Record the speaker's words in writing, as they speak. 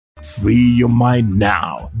Free your mind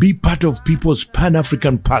now. Be part of People's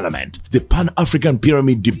Pan-African Parliament, the Pan-African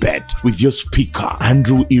Pyramid Debate with your speaker,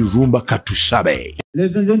 Andrew Irumba Katusabe.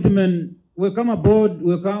 Ladies and gentlemen, welcome aboard.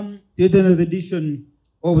 Welcome to the another edition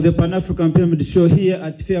of the Pan-African Pyramid Show here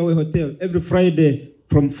at Fairway Hotel every Friday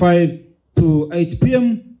from 5 to 8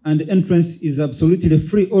 p.m. and the entrance is absolutely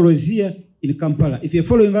free, always here in Kampala. If you're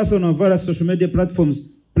following us on our various social media platforms,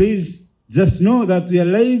 please just know that we are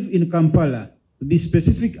live in Kampala. To be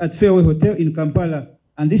specific, at Fairway Hotel in Kampala.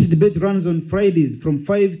 And this debate runs on Fridays from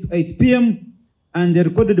 5 to 8 p.m. And the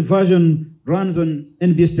recorded version runs on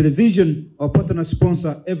NBS Television, our partner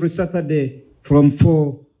sponsor, every Saturday from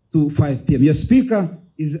 4 to 5 p.m. Your speaker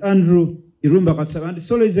is Andrew Irumba Katusabe. And it's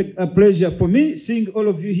always a pleasure for me seeing all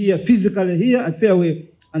of you here physically here at Fairway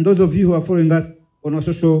and those of you who are following us on our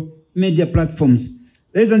social media platforms.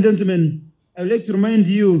 Ladies and gentlemen, I would like to remind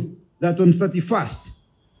you that on 31st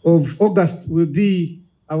of August will be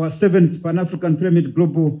our 7th Pan-African Pyramid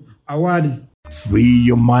Global Awards. Free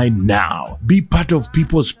your mind now. Be part of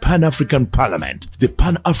People's Pan-African Parliament, the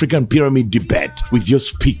Pan-African Pyramid Debate with your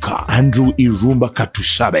speaker, Andrew Irumba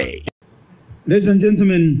Katusabe. Ladies and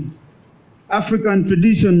gentlemen, African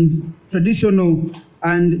traditional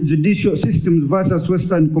and judicial systems versus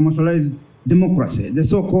Western commercialized democracy, the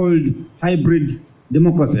so-called hybrid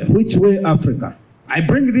democracy. Which way Africa? I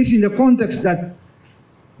bring this in the context that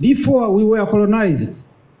before we were colonized,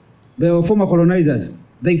 the former colonizers,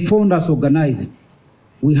 they found us organized.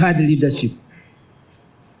 We had leadership.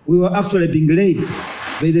 We were actually being led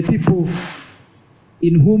by the people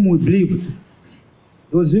in whom we believed.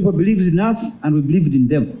 Those people believed in us and we believed in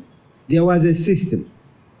them. There was a system.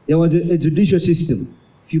 There was a judicial system.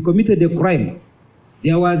 If you committed a crime,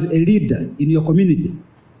 there was a leader in your community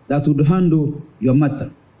that would handle your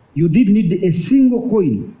matter. You didn't need a single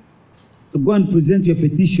coin to go and present your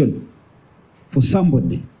petition for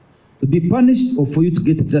somebody to be punished or for you to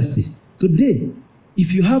get justice. Today,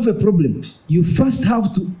 if you have a problem, you first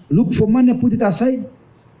have to look for money, put it aside,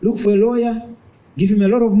 look for a lawyer, give him a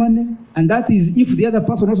lot of money, and that is if the other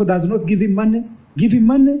person also does not give him money,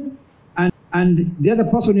 and the other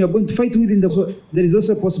person you are going to fight with, there is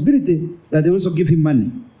also a possibility that they also give him money.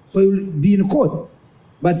 So he will be in court.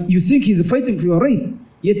 But you think he's fighting for your right,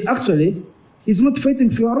 yet actually, he's not fighting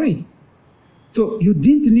for your right. So you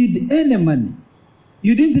didn't need any money.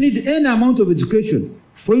 You didn't need any amount of education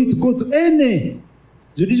for you to go to any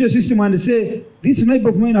judicial system and say, this neighbor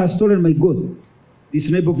of mine has stolen my goat. This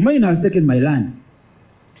neighbor of mine has taken my land.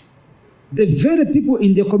 The very people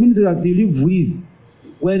in the community that you live with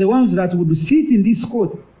were the ones that would sit in this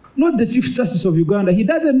court, not the Chief Justice of Uganda. He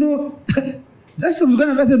doesn't know, Justice of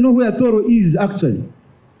Uganda doesn't know where Toro is actually.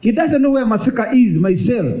 He doesn't know where Masika is,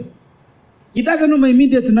 myself. He doesn't know my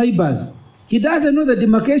immediate neighbors. He doesn't know the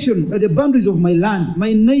demarcation, the boundaries of my land.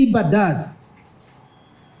 My neighbor does.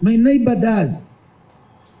 My neighbor does.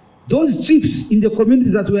 Those chiefs in the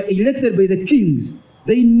communities that were elected by the kings,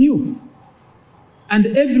 they knew. And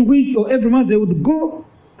every week or every month they would go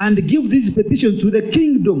and give these petitions to the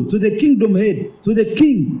kingdom head, to the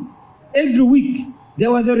king. Every week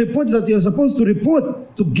there was a report that you were supposed to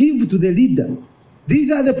report to give to the leader.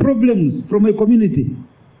 These are the problems from a community.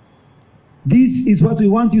 This is what we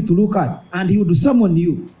want you to look at, and he would summon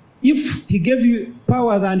you. If he gave you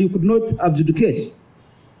powers and you could not abdicate,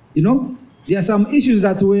 you know, there are some issues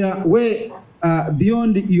that were way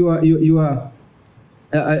beyond your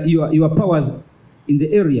powers in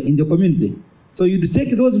the area, in the community. So you'd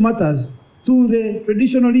take those matters to the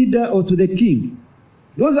traditional leader or to the king.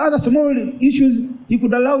 Those other small issues, he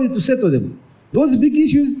could allow you to settle them. Those big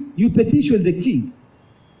issues, you petition the king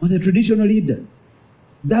or the traditional leader.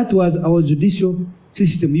 That was our judicial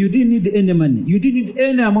system. You didn't need any money. You didn't need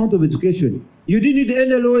any amount of education. You didn't need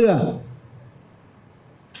any lawyer.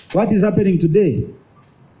 What is happening today?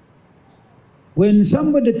 When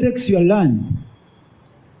somebody takes your land,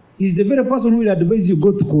 he's the very person who will advise you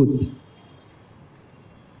go to court.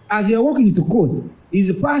 As you're walking to court,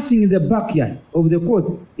 he's passing in the backyard of the court,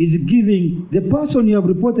 he's giving the person you have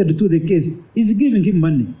reported to the case, he's giving him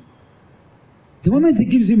money. The moment he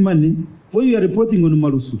gives him money, for you are reporting on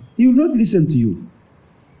Marusu, he will not listen to you.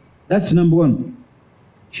 That's number one.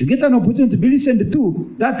 If you get an opportunity to be listened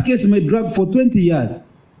to, that case may drag for 20 years.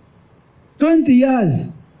 20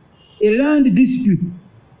 years, a land dispute.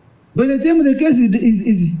 By the time the case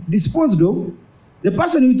is disposed of, the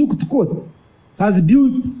person you took to court has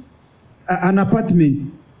built an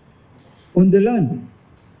apartment on the land.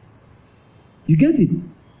 You get it?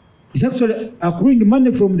 It's actually accruing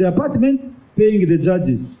money from the apartment, paying the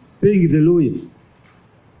judges, paying the lawyers.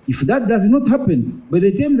 If that does not happen, by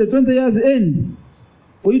the time the 20 years end,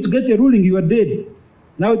 for you to get a ruling, you are dead.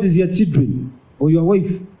 Now it is your children or your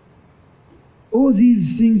wife. All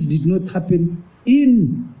these things did not happen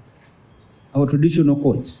in our traditional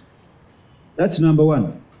courts. That's number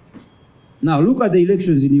one. Now look at the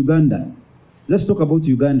elections in Uganda. Let's talk about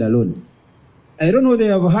Uganda alone. I don't know they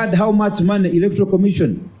have heard how much money Electoral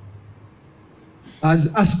Commission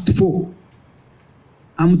has asked for.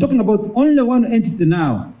 I'm talking about only one entity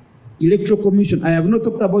now, Electoral Commission. I have not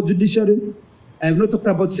talked about Judicial. I have not talked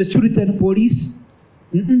about security and police.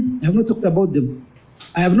 I have not talked about them.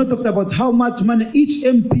 I have not talked about how much money each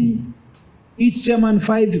MP, each chairman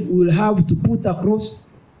 5 will have to put across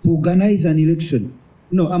to organize an election.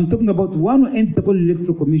 No, I'm talking about one entity called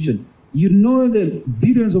Electoral Commission. You know the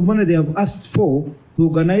billions of money they have asked for to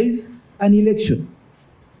organize an election.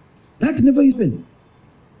 That never happened.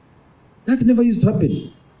 That never used to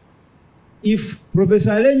happen. If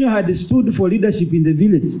Professor Alenyo had stood for leadership in the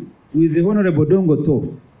village with the Honorable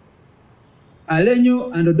Dongoto,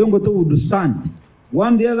 Alenyo and Dongoto would stand.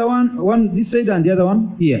 One the other one this side and the other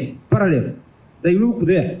one here, parallel. They look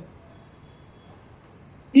there.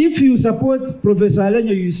 If you support Professor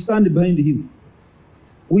Alenyo, you stand behind him.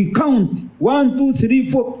 We count 1, 2, 3,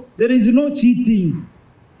 4. There is no cheating.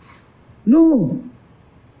 No.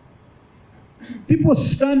 People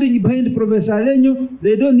standing behind Professor Alenyo,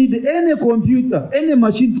 they don't need any computer, any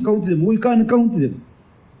machine to count them. We can count them.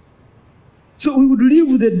 So we would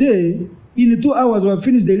leave the day, in 2 hours we have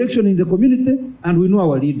finished the election in the community and we know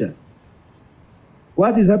our leader.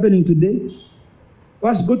 What is happening today?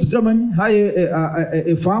 First go to Germany, hire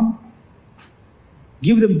a farm,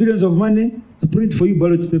 give them billions of money to print for you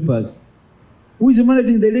ballot papers. Who is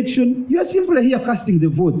managing the election? You are simply here casting the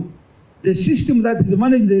vote. The system that is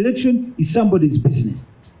managing the election is somebody's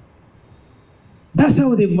business. That's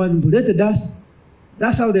how they've manipulated us.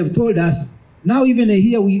 That's how they've told us. Now even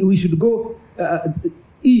here we should go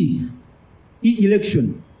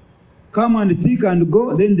e-election. Come and tick and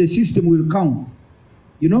go, then the system will count.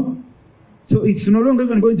 You know? So it's no longer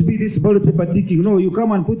even going to be this ballot paper ticking. No, you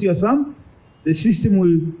come and put your thumb, the system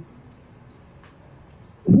will...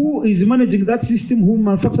 Who is managing that system? Who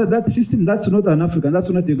manufactures that system? That's not an African, that's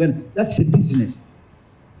not Ugandan. That's a business.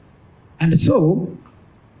 And so,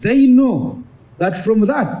 they know that from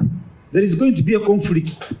that, there is going to be a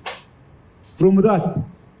conflict. From that.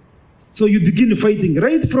 So you begin fighting.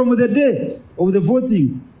 Right from the day of the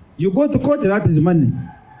voting, you go to court, that is money.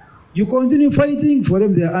 You continue fighting, for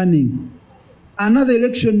them they are earning. Another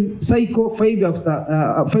election cycle, 5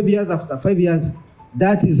 years after 5 years,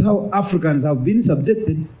 that is how Africans have been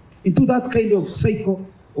subjected into that kind of cycle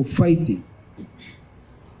of fighting.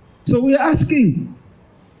 So we are asking,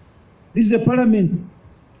 this is the parliament,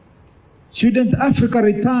 shouldn't Africa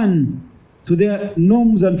return to their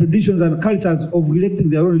norms and traditions and cultures of electing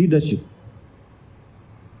their own leadership?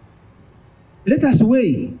 Let us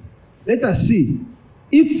weigh, let us see,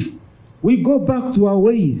 if we go back to our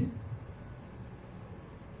ways,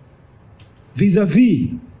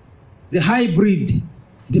 vis-a-vis the hybrid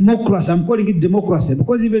democracy, I'm calling it democracy,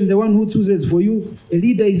 because even the one who chooses for you a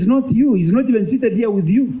leader is not you, he's not even seated here with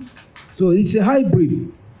you. So it's a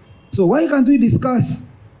hybrid. So why can't we discuss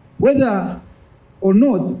whether or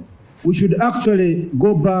not we should actually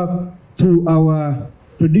go back to our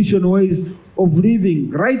traditional ways of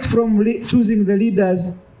living, right from choosing the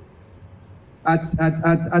leaders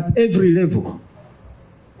at every level.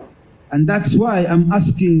 And that's why I'm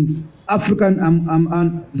asking African,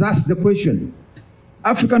 and that's the question.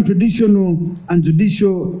 African traditional and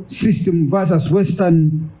judicial system versus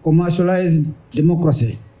Western commercialized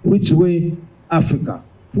democracy. Which way Africa?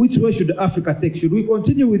 Which way should Africa take? Should we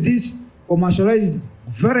continue with this commercialized,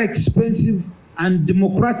 very expensive and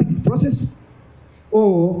democratic process?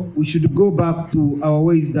 Or we should go back to our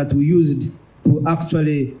ways that we used to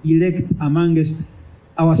actually elect amongst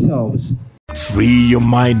ourselves? Free your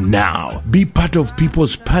mind now. Be part of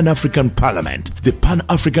People's Pan-African Parliament, the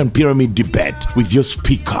Pan-African Pyramid Debate with your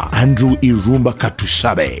speaker, Andrew Irumba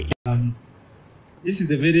Katusabe. This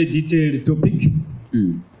is a very detailed topic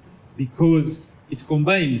because it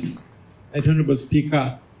combines, Right Honorable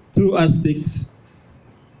Speaker, 2 aspects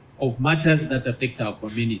of matters that affect our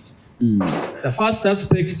community. The first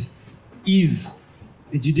aspect is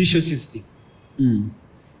the judicial system.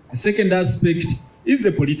 The second aspect is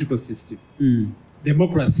the political system,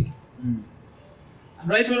 democracy. And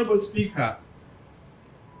Right Honorable Speaker,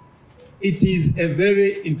 it is a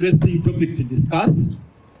very interesting topic to discuss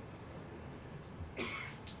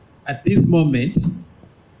at this moment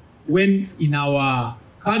when in our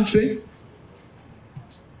country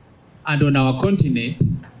and on our continent,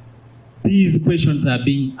 these questions are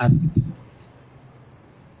being asked.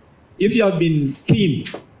 If you have been keen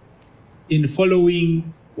in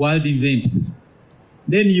following world events,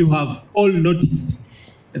 then you have all noticed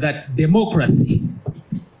that democracy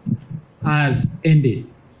has ended.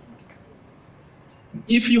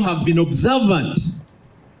 If you have been observant,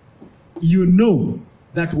 you know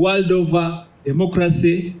that world over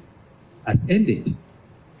democracy has ended.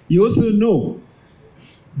 You also know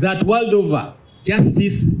that world over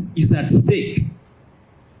justice is at stake.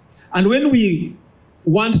 And when we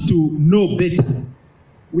want to know better,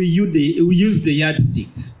 we use the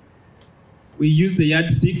yardsticks. We use the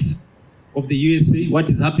yardsticks of the USA, what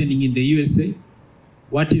is happening in the USA,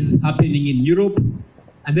 what is happening in Europe,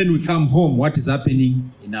 and then we come home, what is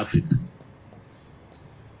happening in Africa.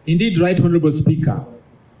 Indeed, Right Honorable Speaker,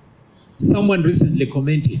 someone recently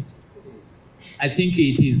commented, I think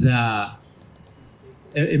it is a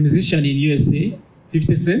musician in USA,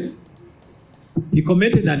 50 Cent. He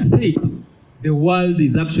commented and said, the world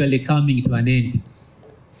is actually coming to an end,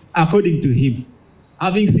 according to him,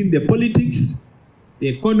 having seen the politics, the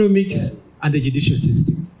economics, and the judicial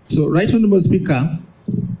system. So, Right Honorable Speaker,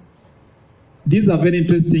 these are very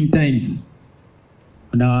interesting times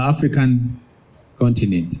on our African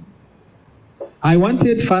continent. I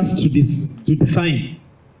wanted first to define,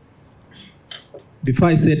 before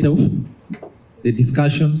I set off the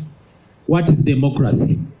discussion, what is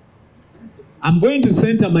democracy? I'm going to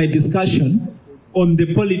center my discussion on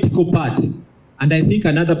the political part, and I think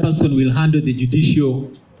another person will handle the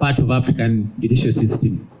judicial part of African judicial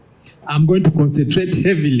system. I'm going to concentrate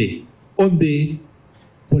heavily on the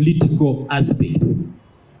political aspect.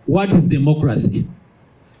 What is democracy?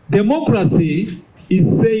 Democracy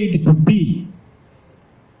is said to be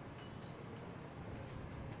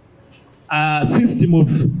a system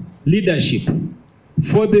of leadership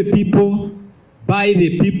for the people, by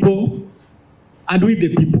the people, and with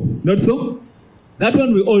the people. Not so? That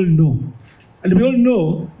one we all know. And we all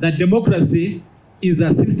know that democracy is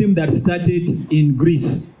a system that started in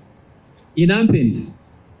Greece, in Athens.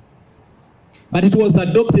 But it was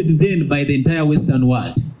adopted then by the entire Western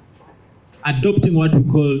world, adopting what we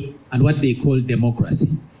call and what they call democracy.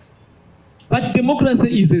 But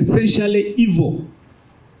democracy is essentially evil.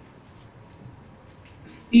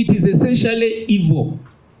 It is essentially evil.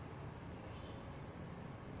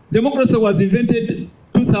 Democracy was invented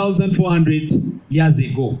 2,400 years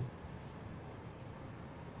ago.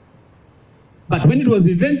 But when it was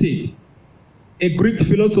invented, a Greek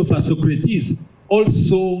philosopher, Socrates,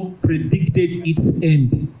 also predicted its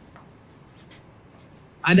end.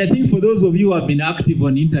 And I think for those of you who have been active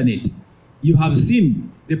on the internet, you have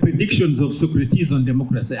seen the predictions of Socrates on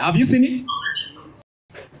democracy. Have you seen it?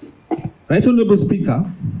 Right Honorable Speaker,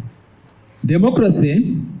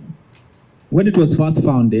 democracy, when it was first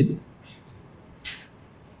founded,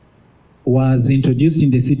 was introduced in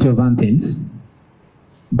the city of Athens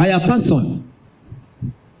by a person.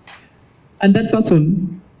 And that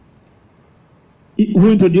person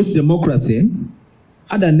who introduced democracy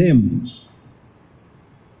had a name.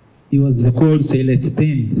 He was called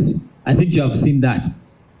Celestines. I think you have seen that.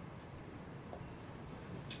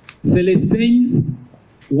 Celestines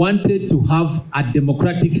wanted to have a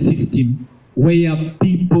democratic system where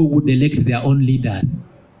people would elect their own leaders.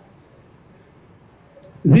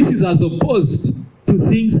 This is as opposed to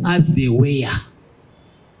things as they were.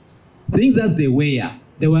 Things as they were.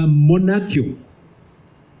 They were monarchical.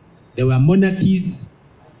 There were monarchies.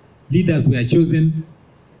 Leaders were chosen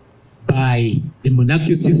by the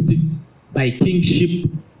monarchical system, by kingship,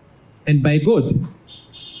 and by God.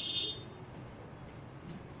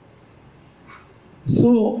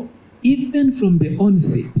 So, even from the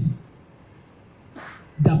onset,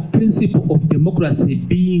 the principle of democracy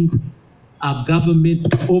being a government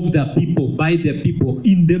of the people, by the people,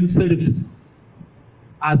 in themselves,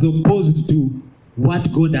 as opposed to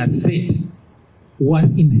what God has said, was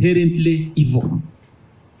inherently evil.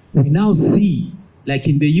 We now see, like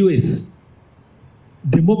in the US,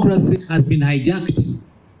 democracy has been hijacked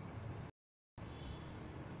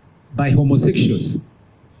by homosexuals.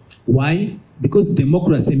 Why? Because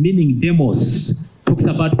democracy, meaning demos, talks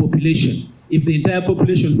about population. If the entire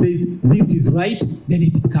population says this is right, then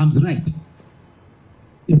it becomes right.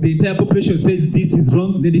 If the entire population says this is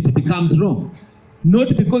wrong, then it becomes wrong.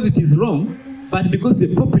 Not because it is wrong, but because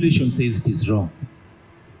the population says it is wrong.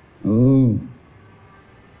 Oh.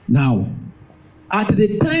 Now, at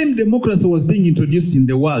the time democracy was being introduced in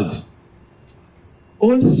the world,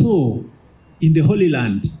 also in the Holy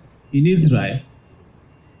Land, in Israel,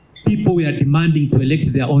 people were demanding to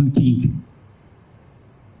elect their own king.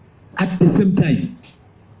 At the same time,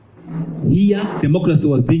 here, democracy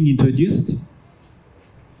was being introduced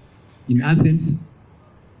in Athens.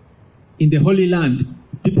 In the Holy Land,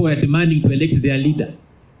 people were demanding to elect their leader.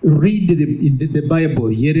 Read in the Bible,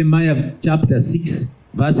 Jeremiah chapter 6,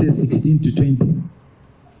 verses 16 to 20.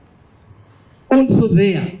 Also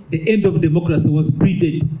there, the end of democracy was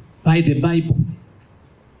predicted by the Bible.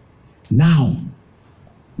 Now,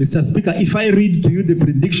 Mr. Speaker, if I read to you the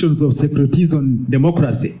predictions of Socrates on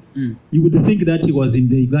democracy, you would think that he was in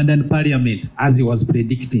the Ugandan parliament as he was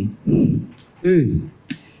predicting.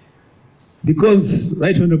 Because,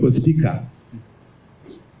 Right Honorable Speaker,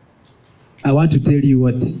 I want to tell you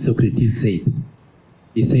what Socrates said.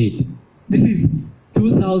 He said, this is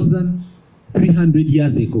 2,300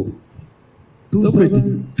 years ago.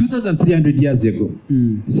 2,300 years ago,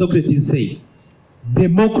 Socrates said,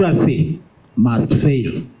 democracy must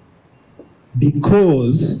fail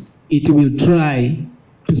because it will try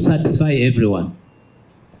to satisfy everyone,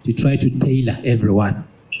 to try to tailor everyone.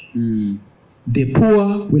 The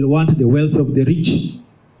poor will want the wealth of the rich,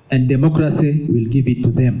 and democracy will give it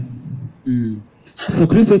to them.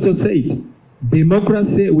 Socrates also said,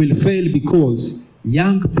 democracy will fail because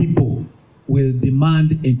young people will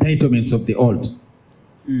demand entitlements of the old.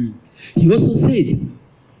 He also said,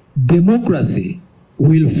 democracy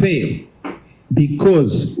will fail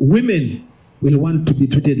because women will want to be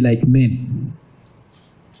treated like men.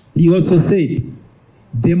 He also said,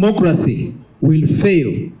 democracy will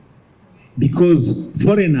fail because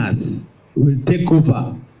foreigners will take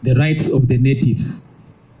over the rights of the natives.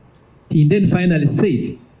 He then finally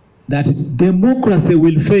said that democracy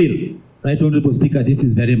will fail. Right, Honorable Speaker, this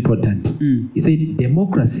is very important. He said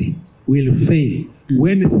democracy will fail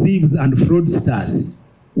when thieves and fraudsters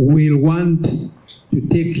will want to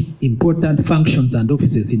take important functions and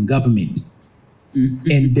offices in government.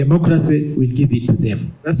 And democracy will give it to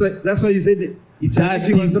them. That's why you said it's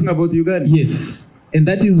talking about Uganda. Yes. And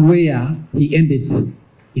that is where he ended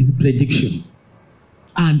his prediction.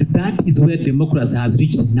 And that is where democracy has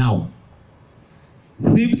reached now.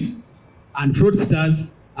 Thieves and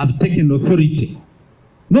fraudsters have taken authority,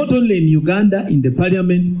 not only in Uganda, in the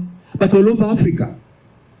parliament, but all over Africa.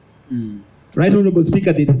 Right, Honorable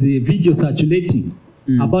Speaker, there is a video circulating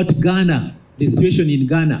about Ghana, the situation in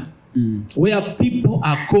Ghana, where people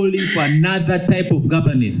are calling for another type of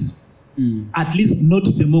governance, at least not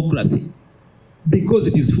democracy, because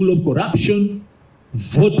it is full of corruption,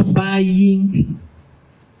 vote buying,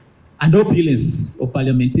 and opulence of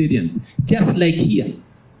parliamentarians, just like here.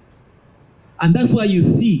 And that's why you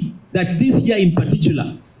see that this year in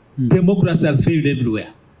particular, democracy has failed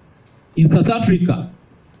everywhere. In South Africa,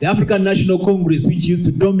 the African National Congress, which used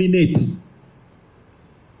to dominate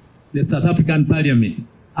the South African parliament,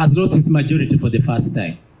 has lost its majority for the first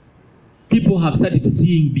time. People have started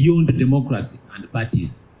seeing beyond democracy and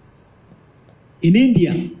parties. In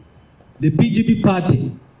India, the PGP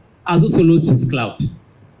party has also lost its clout.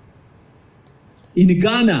 In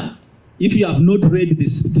Ghana, if you have not read the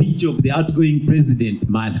speech of the outgoing president,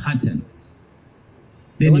 Manhattan,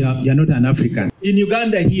 then you're not an African. In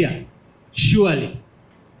Uganda here, surely,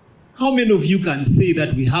 how many of you can say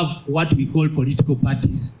that we have what we call political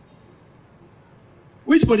parties?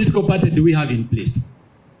 Which political party do we have in place?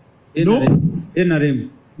 Nope. NRM.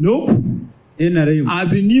 Nope. NRM.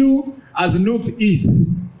 As NOP is,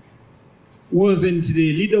 wasn't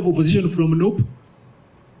the leader of opposition from NOP?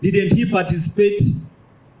 Didn't he participate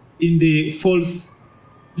in the false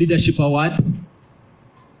leadership award?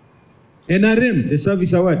 NRM. The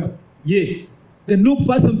service award? Yes. The NOP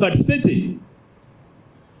person participated.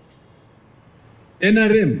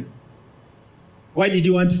 NRM. Why did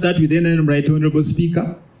you want to start with NRM, Right Honorable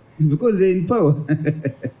Speaker? Because they're in power.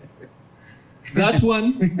 That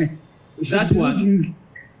one,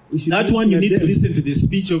 you need to listen to the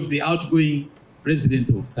speech of the outgoing president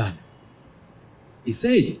of Ghana. He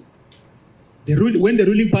said, when the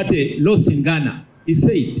ruling party lost in Ghana, he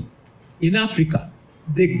said, in Africa,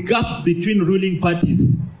 the gap between ruling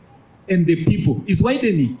parties and the people is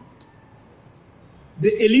widening.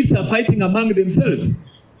 The elites are fighting among themselves.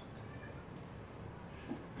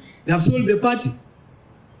 They have sold the party.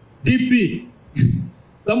 DP.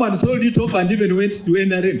 Someone sold it off and even went to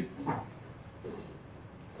NRM.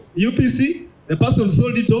 UPC, the person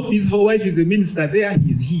sold it off, his wife is a minister there,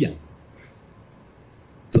 he's here.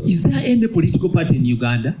 So is there any political party in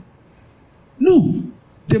Uganda? No.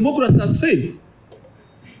 Democracy has failed.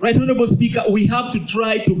 Right, Honorable Speaker, we have to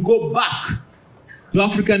try to go back to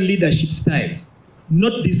African leadership styles,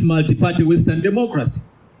 not this multi-party Western democracy.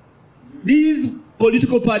 These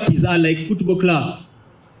political parties are like football clubs.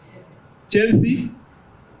 Chelsea,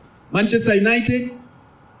 Manchester United.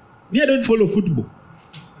 Me, I don't follow football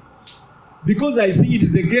because I see it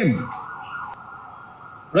is a game.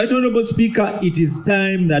 Right, Honorable Speaker, it is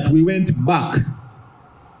time that we went back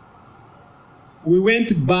we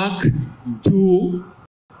went back to,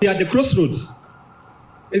 we are at the crossroads.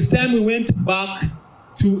 It's time we went back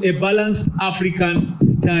to a balanced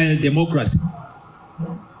African-style democracy.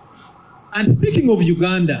 And speaking of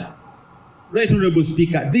Uganda, Right Honorable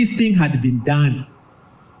Speaker, this thing had been done.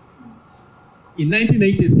 In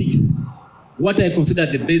 1986, what I consider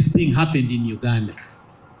the best thing happened in Uganda.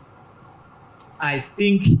 I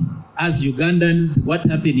think as Ugandans, what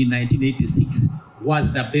happened in 1986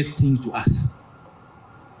 was the best thing to us.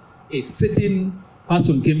 A certain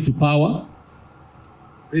person came to power,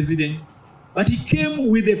 president, but he came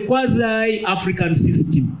with a quasi-African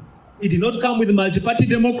system. He did not come with the multi-party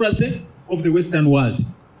democracy of the Western world.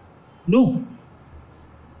 No.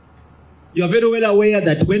 You are very well aware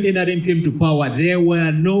that when NRM came to power, there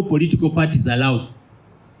were no political parties allowed.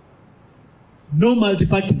 No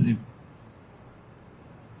multi-partyism.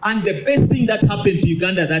 And the best thing that happened to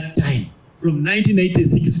Uganda at that time, from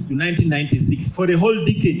 1986 to 1996, for the whole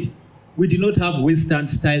decade, we did not have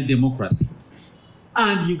Western-style democracy.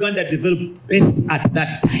 And Uganda developed best at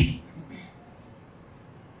that time.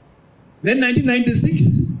 Then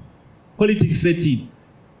 1996, politics set in.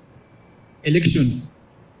 Elections.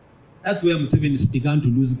 That's where Museveni began to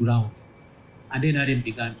lose ground. And then NRM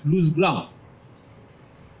began to lose ground.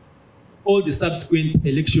 All the subsequent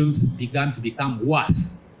elections began to become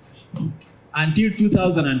worse. Until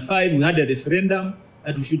 2005, we had a referendum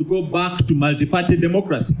that we should go back to multi-party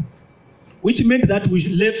democracy, which meant that we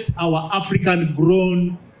left our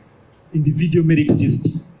African-grown individual merit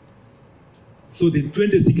system. So the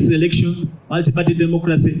 26 elections, multi-party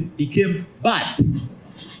democracy became bad.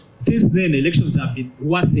 Since then, elections have been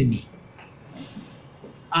worsening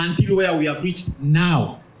until where we have reached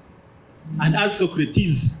now. And as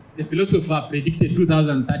Socrates, the philosopher, predicted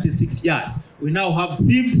 2036 years, we now have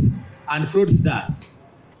thieves and fraudsters.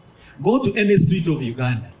 Go to any street of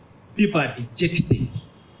Uganda, people are dejected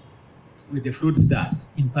with the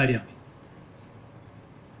fraudsters in parliament.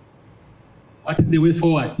 What is the way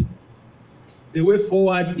forward? The way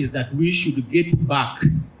forward is that we should get back.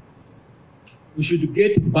 We should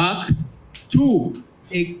get back to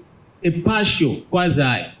a partial,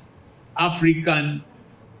 quasi-African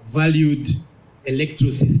valued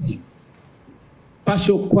electoral system.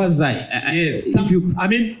 Partial quasi. Yes.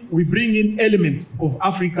 We bring in elements of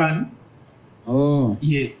African. Oh.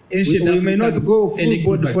 Yes. We may not go full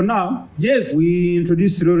board for now. Yes. We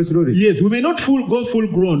introduce slowly. Yes, we may not go full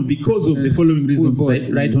grown because of the following reasons,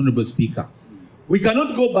 right, Honorable Speaker. We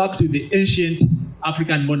cannot go back to the ancient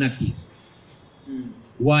African monarchies.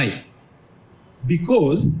 Why?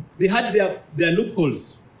 Because they had their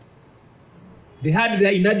loopholes. They had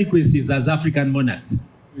their inadequacies as African monarchs.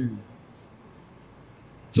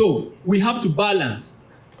 So we have to balance.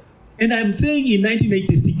 And I'm saying in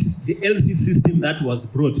 1986, the LC system that was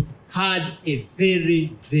brought had a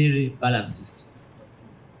very, very balanced system.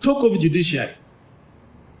 Talk of judiciary.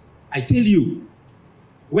 I tell you,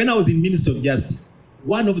 when I was in Ministry of Justice,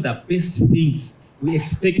 one of the best things we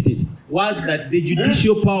expected was that the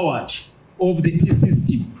judicial powers of the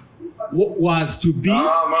system was to be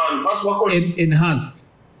enhanced.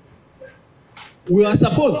 We are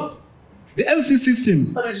supposed, the LC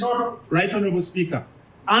system, right, Honorable Speaker,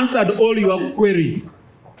 answered all your queries.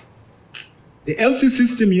 The LC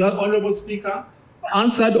system, your Honorable Speaker,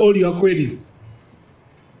 answered all your queries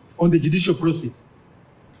on the judicial process.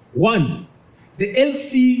 One, the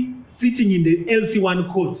LC sitting in the LC1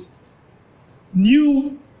 court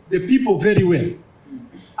knew the people very well.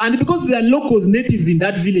 And because they are locals, natives in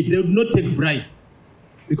that village, they would not take bribe.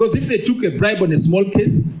 Because if they took a bribe on a small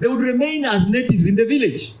case, they would remain as natives in the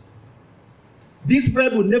village. This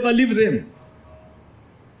bribe would never leave them.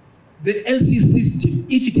 The LC system,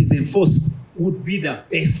 if it is enforced, would be the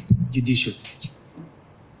best judicial system.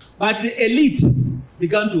 But the elite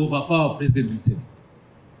began to overpower President Museveni.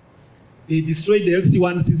 They destroyed the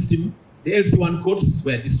LC1 system. The LC1 courts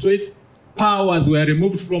were destroyed. Powers were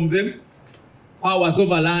removed from them. Powers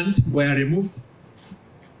over land were removed.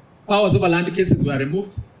 Powers over land cases were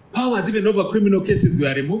removed. Powers even over criminal cases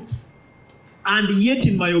were removed. And yet,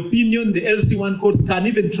 in my opinion, the LC1 courts can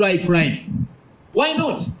even try crime. Why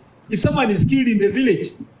not? If someone is killed in the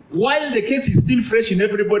village, while the case is still fresh in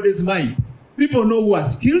everybody's mind, people know who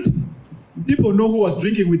was killed, people know who was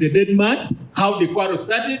drinking with the dead man, how the quarrel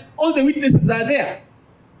started, all the witnesses are there.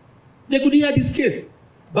 They could hear this case.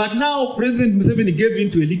 But now President Museveni gave in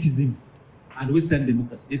to elitism and Western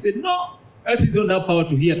democracy. They said, no, LCs don't have power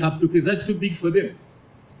to hear capital cases. That's too big for them.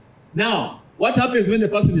 Now, what happens when the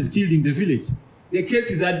person is killed in the village? The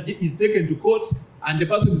case is taken to court and the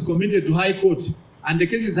person is committed to high court. And the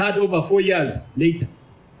case is heard over 4 years later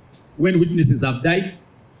when witnesses have died.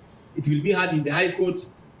 It will be heard in the High Court,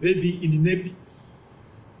 maybe in Nepi.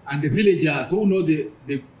 And the villagers who know the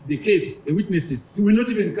case, the witnesses, they will not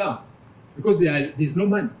even come because there's no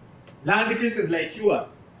money. Land cases like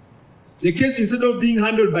yours, the case, instead of being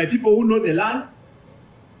handled by people who know the land,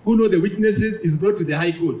 who know the witnesses, is brought to the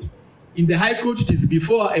High Court. In the High Court, it is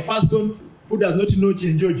before a person who does not know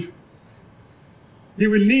Chenjoju. He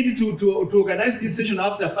will need to organize this session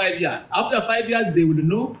after 5 years. After 5 years, they would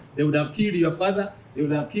know, they would have killed your father, they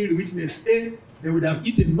would have killed witness A, they would have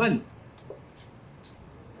eaten money.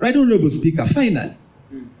 Right, Honorable Speaker, finally,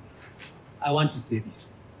 I want to say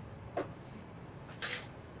this.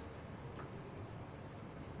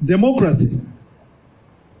 Democracy,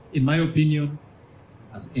 in my opinion,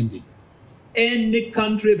 has ended. Any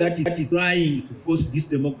country that is trying to force this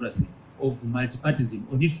democracy of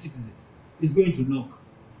multipartyism on its citizens is going to knock.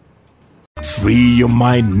 Free your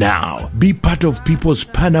mind now. Be part of People's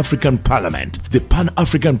Pan-African Parliament, the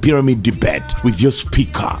Pan-African Pyramid Debate with your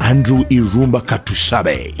speaker, Andrew Irumba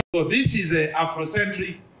Katusabe. So this is an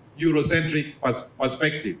Afrocentric, Eurocentric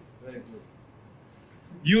perspective.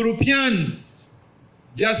 Europeans'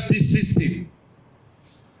 justice system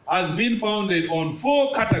has been founded on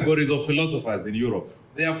 4 categories of philosophers in Europe.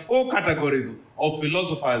 There are 4 categories of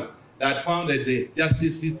philosophers that founded the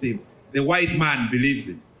justice system the white man believes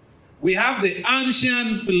in. We have the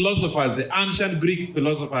ancient philosophers, the ancient Greek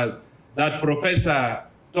philosophers that Professor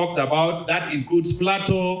talked about. That includes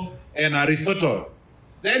Plato and Aristotle.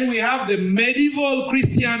 Then we have the medieval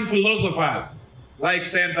Christian philosophers like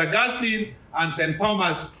St. Augustine and St.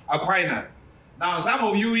 Thomas Aquinas. Now, some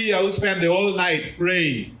of you here who spend the whole night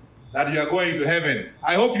praying that you are going to heaven,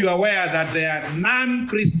 I hope you are aware that there are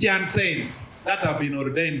non-Christian saints that have been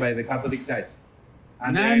ordained by the Catholic Church.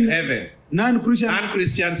 And they are in heaven.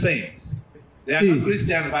 Non-Christian saints. They are not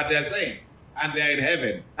Christians, but they are saints. And they are in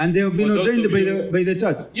heaven. And they have been ordained by the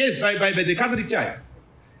church? Yes, by the Catholic Church.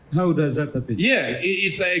 How does that happen? Yeah,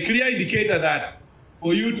 it's a clear indicator that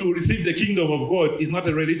for you to receive the kingdom of God is not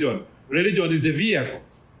a religion. Religion is the vehicle.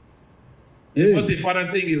 Yes. The most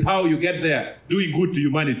important thing is how you get there, doing good to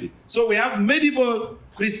humanity. So we have medieval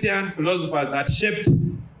Christian philosophers that shaped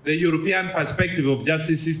the European perspective of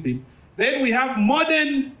justice system. Then we have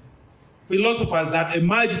modern philosophers that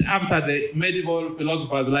emerged after the medieval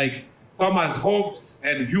philosophers like Thomas Hobbes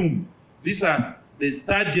and Hume. These are the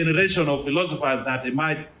 3rd generation of philosophers that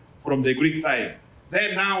emerged from the Greek time.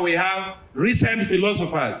 Then now we have recent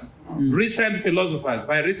philosophers. Recent philosophers.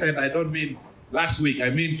 By recent, I don't mean last week. I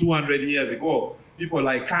mean 200 years ago. People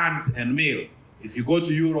like Kant and Mill. If you go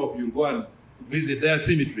to Europe, you'll go and visit their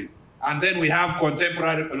cemetery. And then we have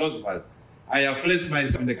contemporary philosophers. I have placed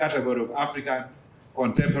myself in the category of African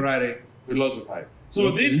contemporary philosophers.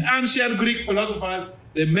 So these ancient Greek philosophers,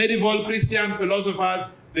 the medieval Christian philosophers,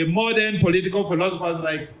 the modern political philosophers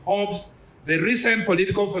like Hobbes, the recent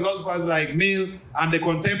political philosophers like Mill, and the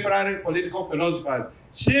contemporary political philosophers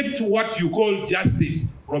shaped what you call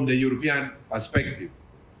justice from the European perspective.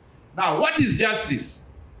 Now, what is justice?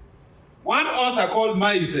 One author called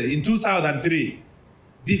Maise in 2003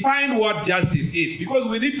 defined what justice is, because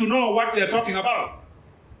we need to know what we are talking about.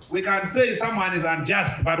 We can say someone is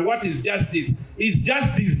unjust, but what is justice? Is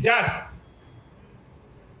justice just?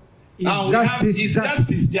 Is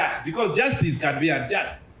justice just? Because justice can be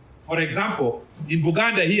unjust. For example, in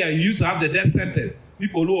Buganda here, you used to have the death sentence.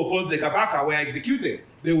 People who opposed the Kabaka were executed.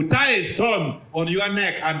 They would tie a stone on your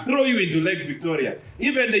neck and throw you into Lake Victoria.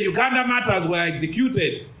 Even the Uganda martyrs were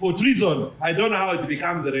executed for treason. I don't know how it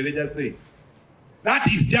becomes a religious thing. That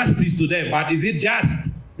is justice to them, but is it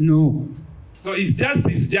just? No. So is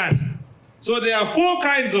justice just? So there are 4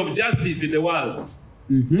 kinds of justice in the world.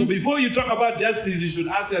 So before you talk about justice, you should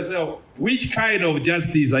ask yourself, which kind of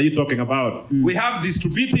justice are you talking about? We have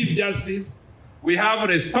distributive justice, we have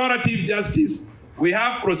restorative justice, we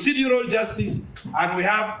have procedural justice, and we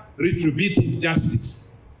have retributive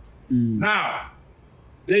justice. Now,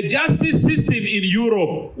 the justice system in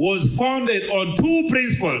Europe was founded on 2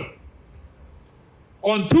 principles.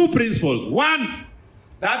 On 2 principles. One,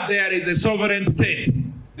 that there is a sovereign state.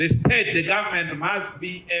 The state, the government must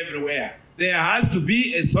be everywhere. There has to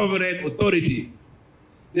be a sovereign authority.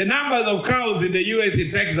 The numbers of cows in the US, in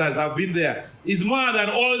Texas, have been there. It's more than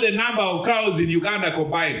all the number of cows in Uganda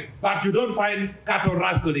combined. But you don't find cattle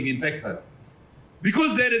rustling in Texas.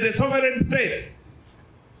 Because there is a sovereign state.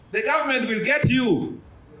 The government will get you.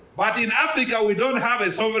 But in Africa, we don't have a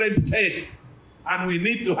sovereign state. And we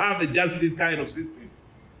need to have a justice kind of system.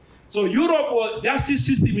 So justice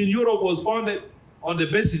system in Europe was founded on the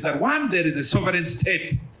basis that 1, there is a sovereign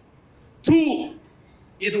state. 2,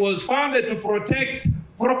 it was founded to protect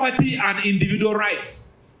property and individual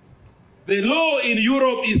rights. The law in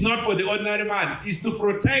Europe is not for the ordinary man. It's to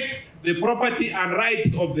protect the property and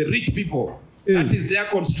rights of the rich people. That is their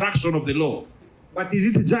construction of the law. But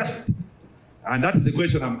is it just? And that's the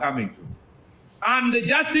question I'm coming to. And the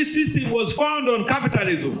justice system was found on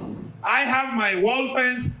capitalism. I have my wall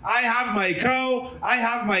fence, I have my cow, I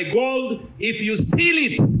have my gold. If you steal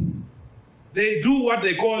it, they do what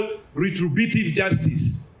they call retributive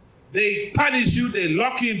justice. They punish you, they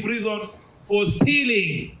lock you in prison for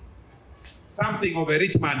stealing something of a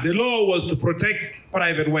rich man. The law was to protect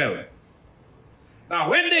private wealth. Now,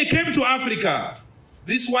 when they came to Africa,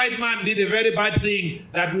 this white man did a very bad thing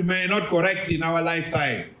that we may not correct in our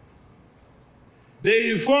lifetime.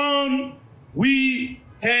 They found we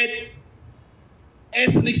had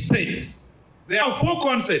ethnic states. There are 4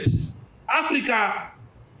 concepts. Africa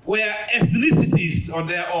were ethnicities on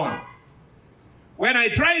their own. When I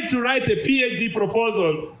tried to write a PhD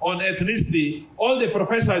proposal on ethnicity, all the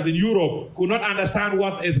professors in Europe could not understand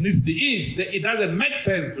what ethnicity is. It doesn't make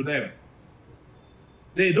sense to them.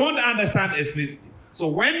 They don't understand ethnicity. So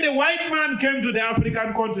when the white man came to the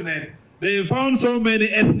African continent, they found so many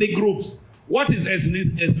ethnic groups. What is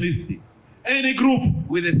ethnicity? Any group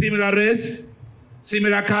with a similar race,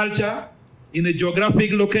 similar culture, in a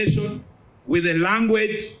geographic location, with a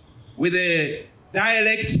language, with a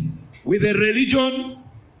dialect, with a religion,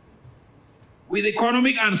 with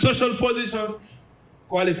economic and social position,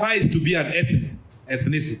 qualifies to be an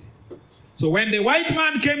ethnicity. So when the white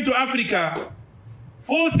man came to Africa,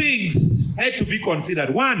 4 things had to be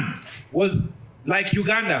considered. 1 was like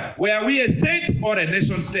Uganda, were we a state or a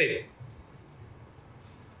nation state?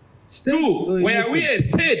 2, were we a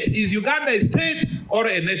state? Is Uganda a state or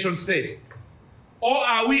a nation state? Or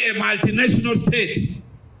are we a multinational state?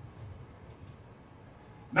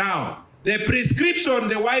 Now, the prescription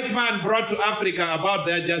the white man brought to Africa about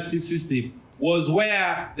their justice system was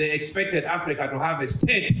where they expected Africa to have a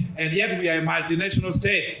state, and yet we are a multinational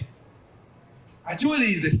state. Actually,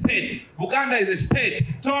 it's a state. Buganda is a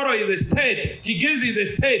state. Toro is a state. Kigezi is a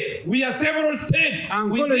state. We are several states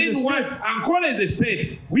within one. Angola is a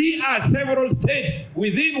state. We are several states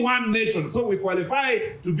within one nation. So we qualify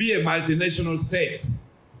to be a multinational state.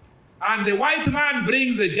 And the white man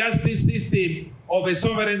brings a justice system of a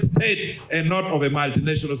sovereign state and not of a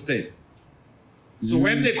multinational state. So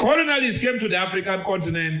when the colonialists came to the African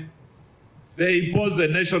continent, they imposed the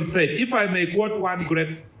nation state. If I may quote one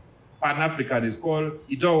great Pan-Africanist called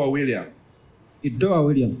Idowa William. Idowa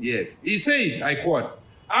William. Yes. He said, I quote,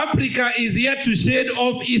 Africa is yet to shed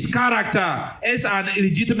off its character as an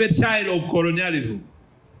illegitimate child of colonialism.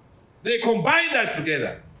 They combined us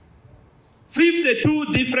together.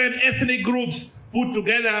 52 different ethnic groups put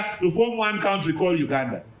together to form one country called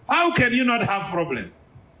Uganda. How can you not have problems?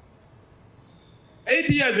 8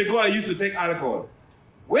 years ago, I used to take alcohol.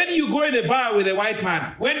 When you go in a bar with a white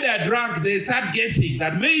man, when they are drunk, they start guessing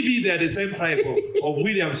that maybe they are the same tribe of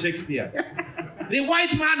William Shakespeare. The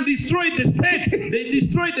white man destroyed the state. They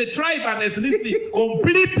destroyed the tribe and ethnicity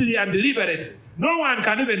completely and deliberately. No one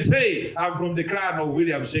can even say, I'm from the clan of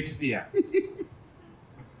William Shakespeare.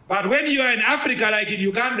 But when you are in Africa, like in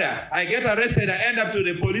Uganda, I get arrested, I end up to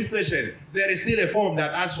the police station, there is still a form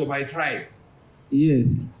that asks for my tribe. Yes.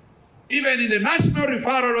 Even in the National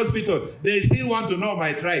Referral Hospital, they still want to know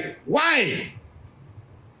my tribe. Why?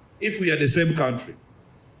 If we are the same country.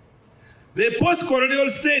 The post-colonial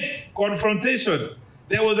states confrontation,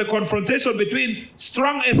 there was a confrontation between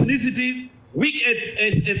strong ethnicities, weak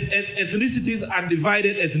ethnicities, and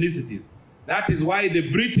divided ethnicities. That is why the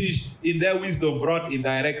British, in their wisdom, brought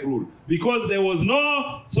indirect rule. Because there was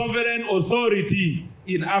no sovereign authority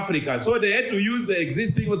in Africa. So they had to use the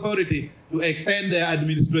existing authority to extend their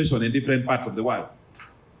administration in different parts of the world.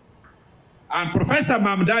 And Professor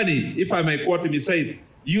Mamdani, if I may quote him, he said,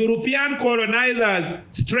 European colonizers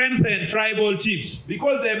strengthened tribal chiefs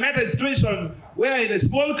because they met a situation where in a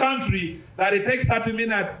small country that it takes 30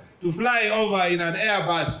 minutes to fly over in an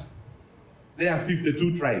Airbus, there are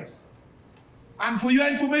 52 tribes. And for your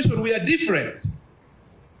information, we are different.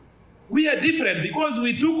 We are different because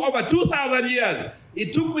we took over 2,000 years.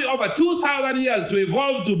 It took me over 2,000 years to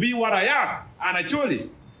evolve to be what I am. And actually,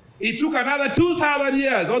 it took another 2,000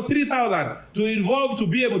 years or 3,000 to evolve to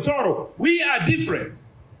be a Toro. We are different.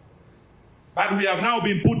 But we have now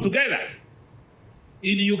been put together.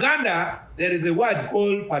 In Uganda, there is a word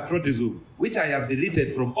called patriotism, which I have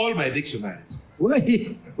deleted from all my dictionaries.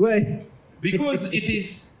 Why? Why? Because it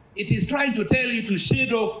is trying to tell you to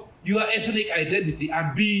shade off your ethnic identity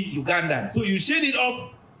and be Ugandan. So you shade it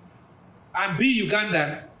off and be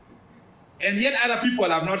Ugandan, and yet other people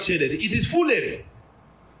have not shaded it. It is foolery.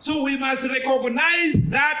 So we must recognize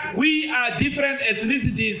that we are different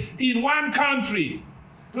ethnicities in one country,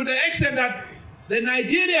 to the extent that the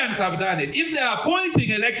Nigerians have done it. If they are appointing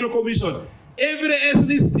electoral commission, every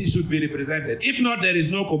ethnicity should be represented. If not, there is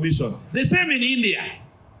no commission. The same in India.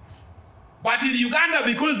 But in Uganda,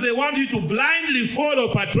 because they want you to blindly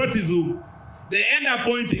follow patriotism, they end up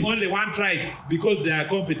appointing only one tribe because they are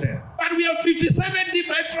competent. But we have 57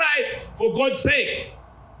 different tribes, for God's sake.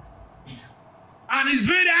 And it's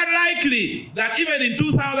very unlikely that even in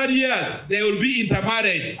 2,000 years, there will be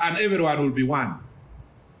intermarriage and everyone will be one.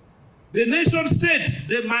 The nation states,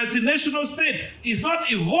 the multinational state, is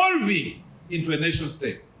not evolving into a nation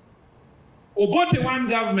state. Obote one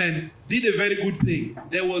government did a very good thing.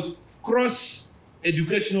 There was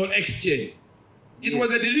cross-educational exchange. It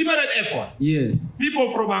was a deliberate effort. Yes.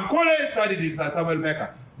 People from Ankole studied in Sir Samuel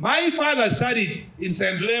Becker. My father studied in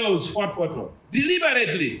St. Leo's, Fort Portal.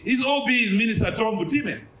 Deliberately. His OB is Minister Tom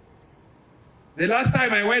Butime. The last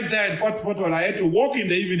time I went there in Fort Portal, I had to walk in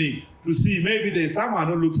the evening to see maybe there's someone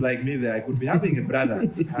who looks like me there. I could be having a brother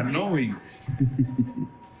unknowing.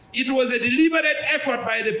 It was a deliberate effort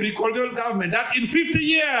by the pre-colonial government that in 50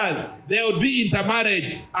 years there would be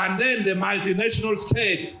intermarriage and then the multinational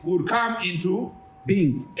state would come into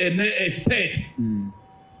being a state.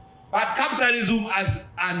 But capitalism has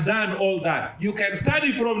undone all that. You can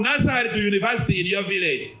study from nursery to university in your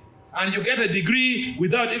village and you get a degree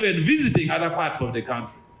without even visiting other parts of the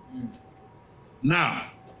country. Now,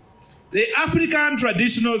 the African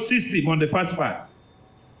traditional system on the first part.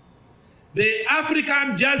 The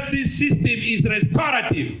African justice system is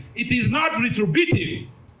restorative. It is not retributive.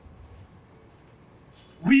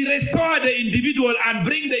 We restore the individual and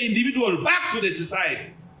bring the individual back to the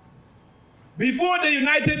society. Before the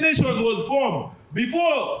United Nations was formed,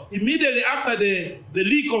 before, immediately after the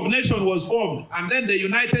League of Nations was formed, and then the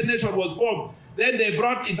United Nations was formed, then they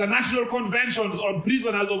brought international conventions on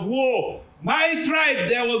prisoners of war. My tribe,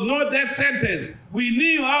 there was no death sentence. We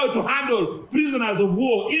knew how to handle prisoners of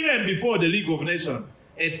war even before the League of Nations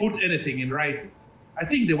had put anything in writing. I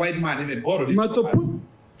think the white man even borrowed it. Matoput.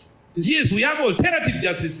 Yes, we have alternative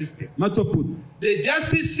justice system. Matoput. The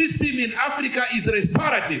justice system in Africa is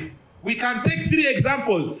restorative. We can take 3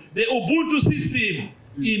 examples. The Ubuntu system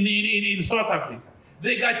in South Africa.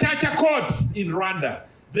 The Gachacha courts in Rwanda.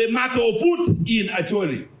 The Matoput in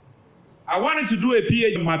Acholi. I wanted to do a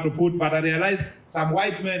PhD on Matoput, but I realized some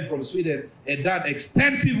white men from Sweden had done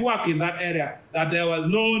extensive work in that area, that there was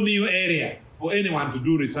no new area for anyone to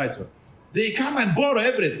do research on. They come and borrow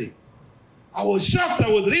everything. I was shocked. I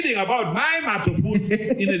was reading about my Matoput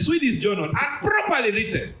in a Swedish journal, and properly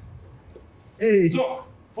written. Hey. So,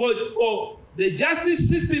 for the justice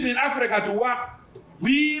system in Africa to work,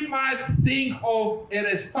 we must think of a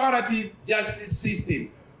restorative justice system.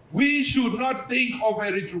 We should not think of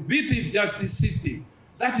a retributive justice system.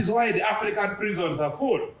 That is why the African prisons are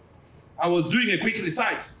full. I was doing a quick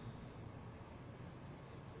research.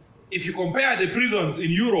 If you compare the prisons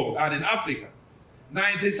in Europe and in Africa,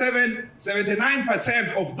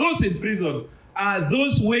 79% of those in prison are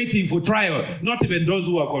those waiting for trial, not even those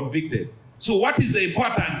who are convicted. So what is the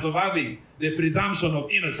importance of having the presumption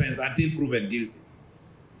of innocence until proven guilty?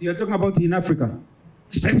 You're talking about in Africa?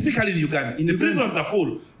 Specifically in Uganda. The prisons are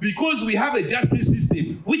full because we have a justice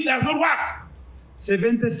system which does not work.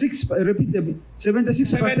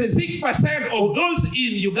 76% of those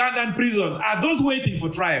in Ugandan prisons are those waiting for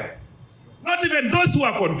trial. Not even those who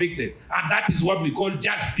are convicted. And that is what we call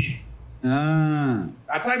justice.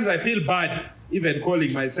 At times I feel bad even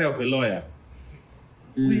calling myself a lawyer.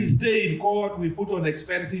 We stay in court, we put on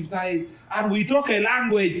expensive ties, and we talk a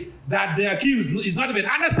language that the accused is not even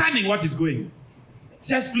understanding what is going on. It's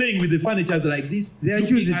just playing with the furniture like this. They are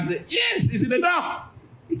using yes, it's in the dark.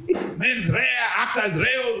 Men's rare, actors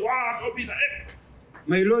rare, what?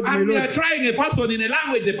 My lord, and we are trying a person in a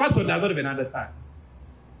language the person does not even understand.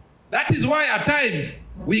 That is why at times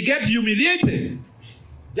we get humiliated.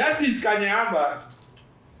 Justice Kanyamba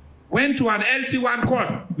went to an LC1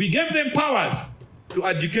 court. We gave them powers to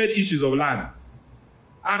educate issues of land.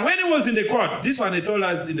 And when he was in the court, this one he told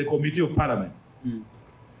us in the Committee of Parliament,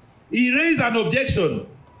 he raised an objection.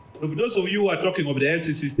 For those of you who are talking of the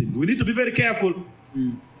LC systems, we need to be very careful.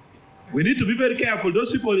 We need to be very careful.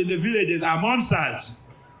 Those people in the villages are monsters.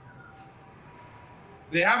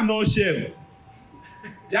 They have no shame.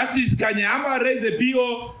 Justice Kanyamba raised a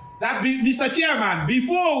PO that, Mr. Chairman,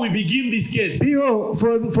 before we begin this case, PO,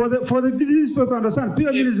 for the business people to understand,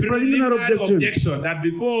 PO means preliminary objection. That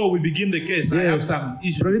before we begin the case, I have some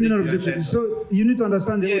issues. Preliminary objection. So you need to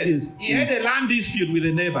understand the audience. He had a land dispute with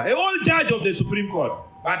a neighbor, an old judge of the Supreme Court,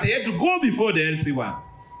 but he had to go before the LC1.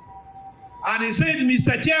 And he said,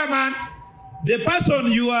 Mr. Chairman, the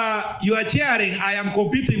person you are chairing, I am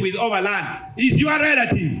competing with over land, is your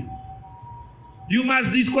relative. You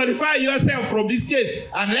must disqualify yourself from this case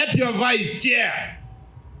and let your vice chair.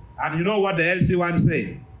 And you know what the LC1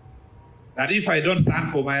 said? That if I don't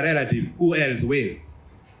stand for my relative, who else will?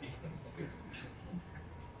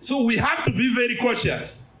 So we have to be very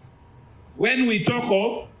cautious when we talk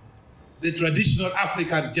of the traditional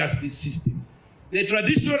African justice system. The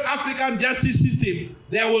traditional African justice system,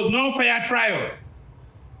 there was no fair trial.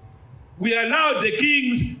 We allowed the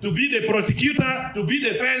kings to be the prosecutor, to be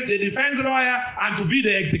the defense lawyer, and to be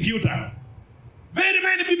the executor. Very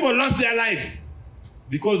many people lost their lives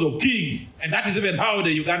because of kings. And that is even how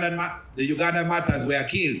the Ugandan martyrs were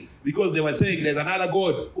killed, because they were saying there's another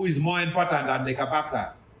God who is more important than the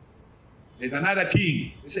Kabaka. There's another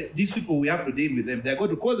king. They say, these people, we have to deal with them. They're going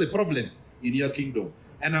to cause a problem in your kingdom.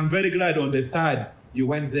 And I'm very glad on the 3rd you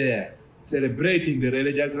went there, celebrating the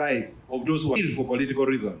religious right of those who are killed for political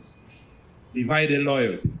reasons. Divided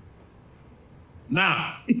loyalty.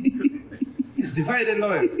 Now, it's divided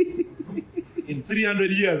loyalty. In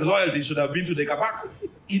 300 years, loyalty should have been to the Kabaka.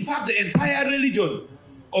 In fact, the entire religion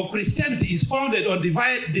of Christianity is founded on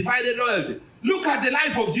divided loyalty. Look at the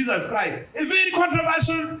life of Jesus Christ, a very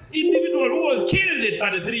controversial individual who was killed at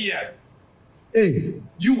 33 years. Hey.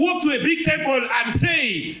 You walk to a big temple and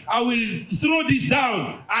say, I will throw this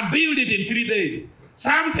down and build it in 3 days.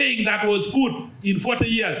 Something that was put in 40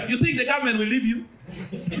 years. You think the government will leave you?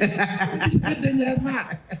 It's a very dangerous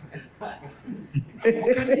man. How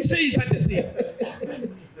can he say such a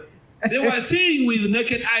thing? They were seeing with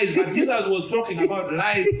naked eyes, but Jesus was talking about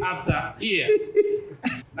life after here.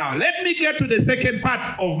 Now, let me get to the second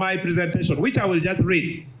part of my presentation, which I will just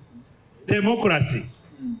read. Democracy.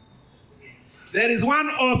 There is one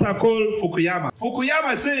author called Fukuyama.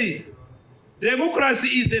 Fukuyama says, democracy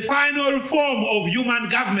is the final form of human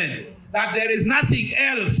government, that there is nothing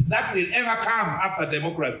else that will ever come after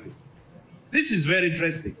democracy. This is very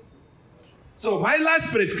interesting. So my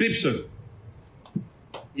last prescription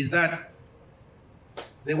is that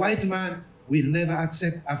the white man will never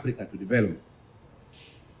accept Africa to develop.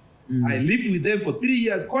 I lived with them for 3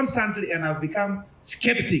 years constantly, and I've become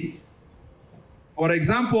skeptic. For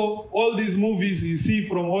example, all these movies you see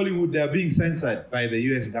from Hollywood, they are being censored by the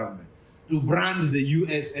US government to brand the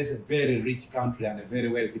US as a very rich country and a very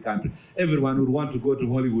wealthy country. Everyone would want to go to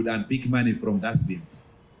Hollywood and pick money from dustbins.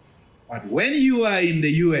 But when you are in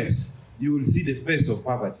the US, you will see the face of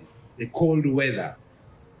poverty, the cold weather,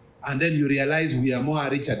 and then you realize we are more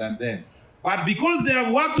richer than them. But because they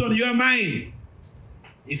have worked on your mind,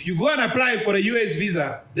 if you go and apply for a US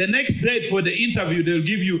visa, the next date for the interview they'll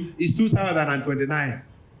give you is 2029.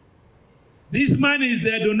 These monies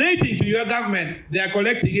they're donating to your government, they are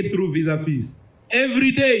collecting it through visa fees.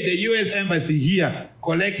 Every day, the US embassy here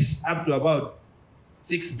collects up to about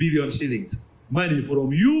 6 billion shillings. Money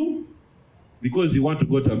from you because you want to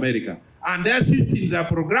go to America. And their systems are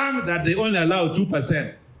programmed that they only allow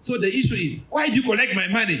 2%. So the issue is, why do you collect my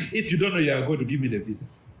money if you don't know you are going to give me the visa?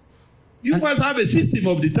 You must have a system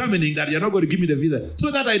of determining that you're not going to give me the visa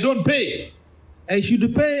so that I don't pay. I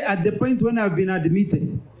should pay at the point when I've been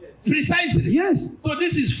admitted. Precisely. Yes. So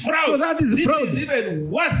this is fraud. So that is fraud. This is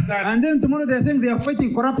even worse than... And then tomorrow they're saying they are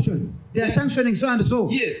fighting corruption. They are sanctioning so and so.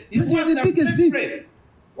 Yes. It's worse than slave trade.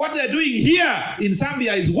 What they're doing here in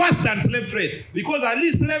Zambia is worse than slave trade. Because at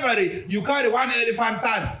least slavery, you carry one elephant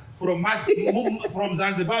tusk from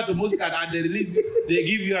Zanzibar to Muscat and they release you. They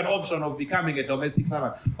give you an option of becoming a domestic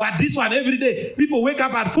servant. But this one, every day, people wake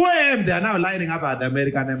up at 4 a.m. They are now lining up at the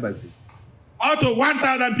American embassy. Out of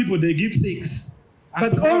 1,000 people, they give 6.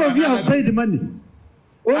 But all of you have paid money.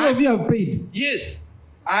 All of you have paid. Yes.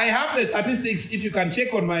 I have the statistics, if you can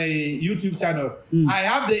check on my YouTube channel. I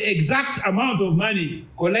have the exact amount of money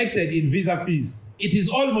collected in visa fees. It is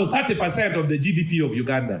almost 30% of the GDP of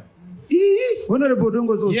Uganda. Honorable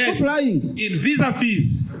Dongozo, yes, stop lying. In visa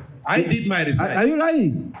fees. I did my research. Are you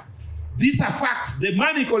lying? These are facts. The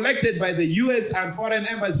money collected by the US and foreign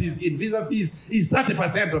embassies in visa fees is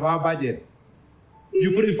 30% of our budget.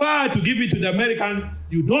 You prefer to give it to the Americans.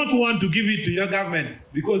 You don't want to give it to your government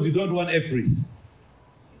because you don't want EFRIS.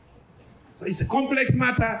 So it's a complex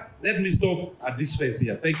matter. Let me stop at this phase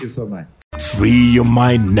here. Thank you so much. Free your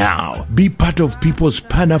mind now. Be part of People's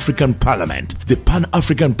Pan-African Parliament, the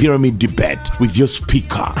Pan-African Pyramid Debate with your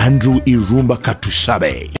speaker, Andrew Irumba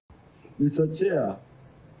Katusabe. Mr. Chair,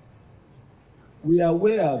 we are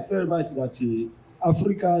aware very much that the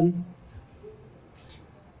African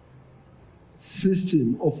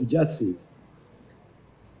system of justice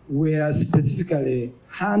were specifically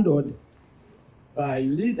handled by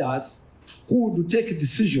leaders who would take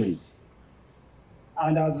decisions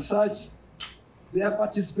And as such, their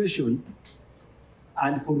participation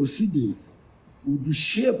and proceedings would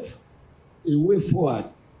shape a way forward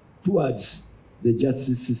towards the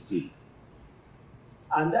justice system.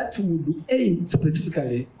 And that would aim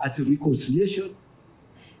specifically at reconciliation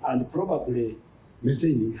and probably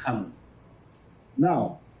maintaining harmony.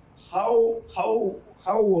 Now, how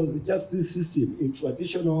was the justice system in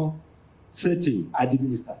traditional setting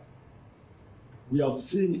administered? We have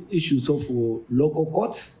seen issues of local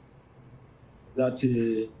courts that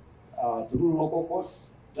through local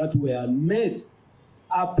courts that were made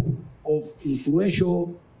up of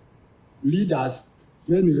influential leaders.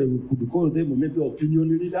 Mainly we could call them maybe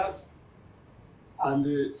opinion leaders,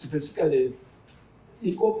 and specifically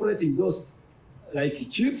incorporating those like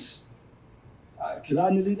chiefs,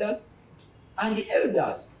 clan leaders, and the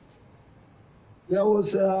elders. There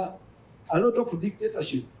was a lot of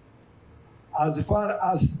dictatorship as far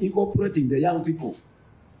as incorporating the young people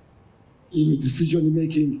in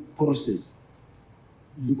decision-making process.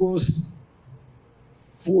 Because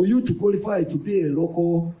for you to qualify to be a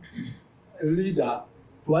local leader,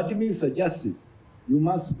 to administer justice, you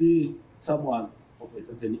must be someone of a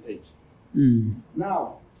certain age.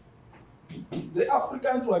 Now, the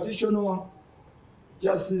African traditional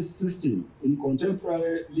justice system in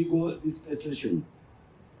contemporary legal dispensation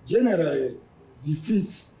generally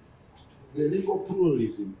defeats the legal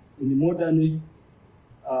pluralism in modern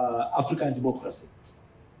African democracy.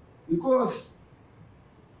 Because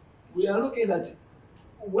we are looking at,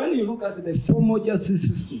 when you look at the formal justice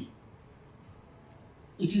system,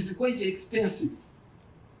 it is quite expensive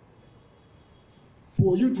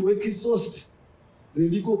for you to exhaust the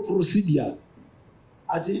legal procedures.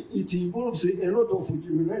 And it involves a lot of the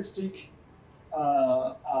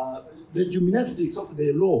gymnastics of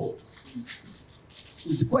the law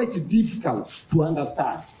is quite difficult to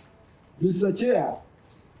understand. Mr. Chair,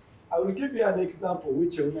 I will give you an example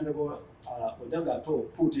which Honorable Odagato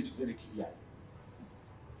put it very clearly.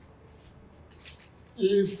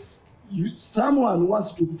 If someone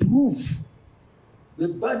wants to prove the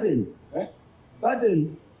burden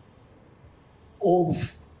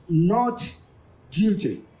of not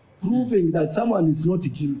guilty, proving that someone is not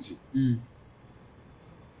guilty.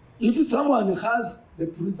 If someone has the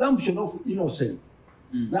presumption of innocence,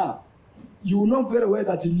 now you know very well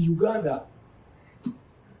that in Uganda,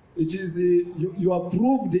 it is you are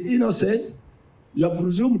proved innocent, you are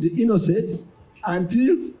presumed innocent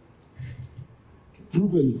until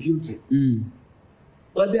proven guilty.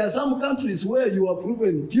 But there are some countries where you are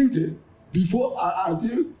proven guilty before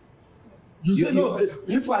until you say no.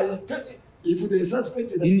 If they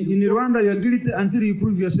suspect that in Rwanda, you are guilty until you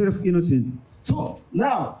prove yourself innocent. So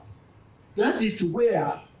now, that is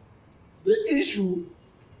where the issue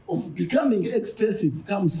of becoming expensive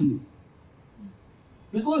comes in.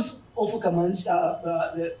 Because of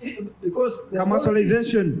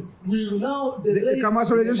commercialization. Will now the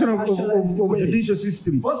commercialization of judicial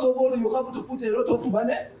system. First of all, you have to put a lot of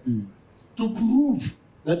money to prove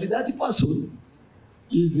that that person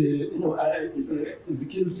is is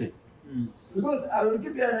guilty. Because I will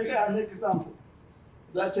give you an example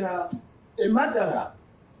that a murderer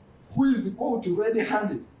who is caught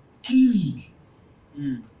red-handed killing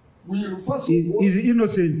will first of all is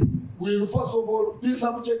innocent. Will first of all be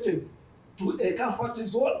subjected to a comfort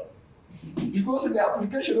zone, because the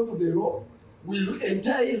application of the law will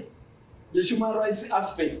entail the human rights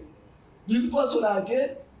aspect. This person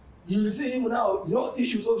again, you will see him now, no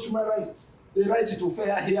issues of human rights, the right to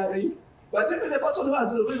fair hearing, but this is the person who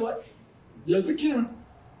has already what? He has killed,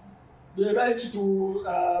 the right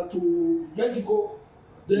to medical,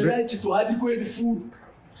 the right to adequate food,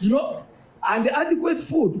 and the adequate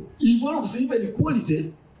food involves even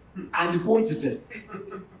quality and quantity.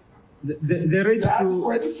 The right to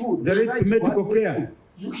adequate food, the right to medical care.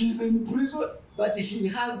 He's in prison, but he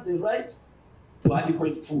has the right to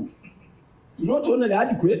adequate food. Not only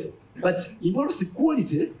adequate, but involves the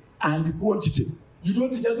quality and quantity. You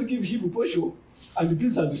don't just give him portion and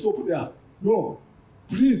beans and soap there. No,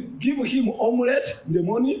 please give him omelette in the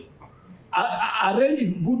morning.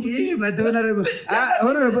 Arrange good food. But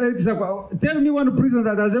Honorable, tell me one prison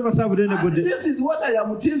that has ever served anybody. This is what I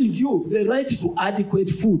am telling you: the right to adequate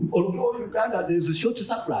food. Although in Uganda there is a short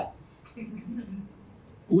supply,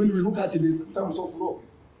 when we look at it in terms of law,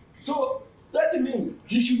 so that means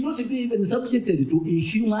he should not be even subjected to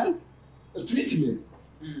inhuman treatment.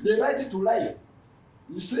 The right to life,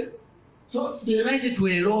 you see. So the right to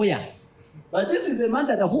a lawyer. But this is a man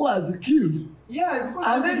that who has killed. Yeah,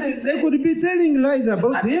 and then they say they could be telling lies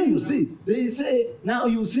about him. You see, they say now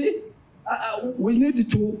you see, we need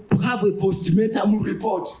to have a postmortem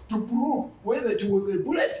report to prove whether it was a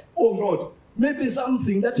bullet or not. Maybe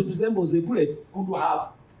something that resembles a bullet could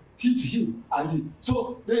have hit him. And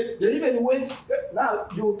so they even went, now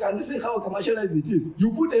you can see how commercialized it is.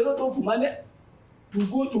 You put a lot of money to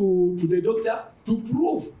go to the doctor to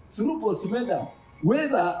prove through postmortem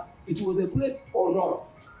whether it was a bullet or not.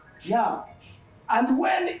 Now, and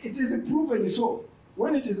when it is proven so,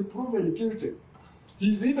 when it is proven guilty,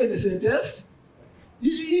 he's even sentenced.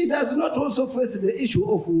 He does not also face the issue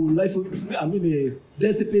of life,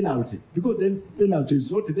 death penalty, because death penalty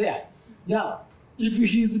is not there. Now, if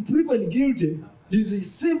he is proven guilty, he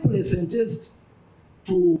is simply sentenced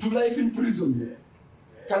to life imprisonment.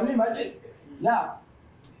 Can you imagine? Now,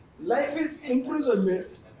 life imprisonment.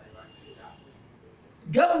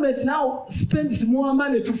 Government now spends more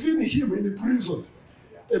money to feed him in prison.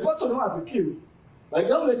 A person who has killed, the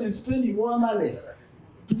government is spending more money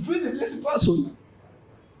to feed this person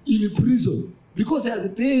in prison because he has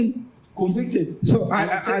been convicted. So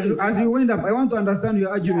as you wind up, I want to understand your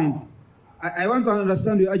argument. I want to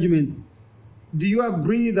understand your argument. Do you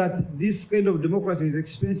agree that this kind of democracy is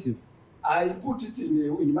expensive? I put it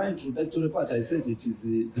in my introductory part. I said it is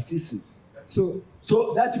the thesis. So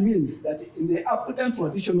that means that in the African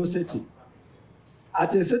traditional setting,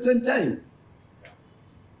 at a certain time,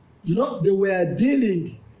 they were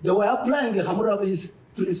applying Hammurabi's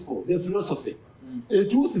principle, the philosophy. A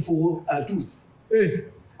tooth for a tooth.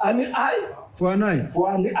 An eye for an eye.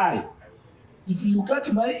 For an eye. If you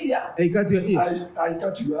cut my ear, I cut your ear. I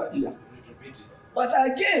cut your ear. But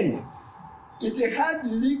again, it had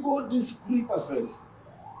legal discrepancies.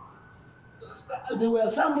 There were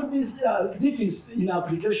some of these defects in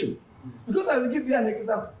application. Because I will give you an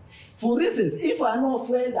example. For instance, if an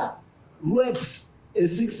offender rapes a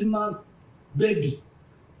 6-month baby,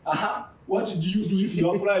 what do you do if you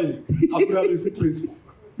apply this principle?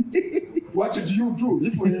 What do you do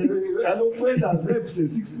if an offender rapes a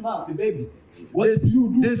 6-month baby? What do you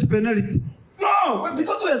do? Death penalty. No,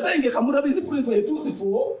 because we are saying Hammurabi is proof for a tooth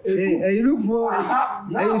for a tooth. You look for.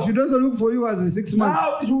 Now, you should also look for you as a 6 month.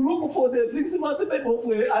 Now you look for the 6-month baby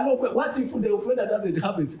of what if the offender doesn't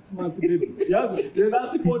have a 6-month baby? The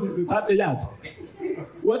last point is 30 years.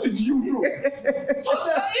 What did you do? So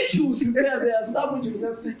there are issues there. There are some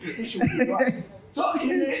gymnastic issues. So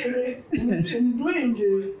in doing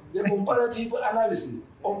the comparative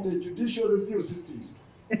analysis of the judicial review systems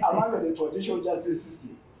among the traditional justice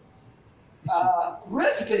system,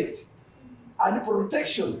 respect and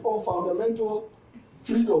protection of fundamental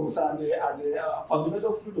freedoms and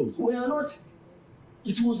fundamental freedoms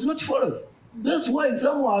it was not followed. That's why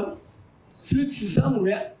someone sits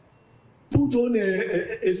somewhere, put on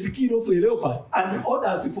a skin of a leopard and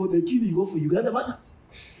orders for the killing of Uganda matters.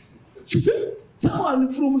 You see? Someone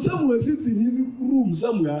from somewhere sits in his room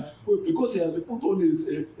somewhere because he has put on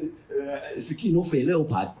a skin of a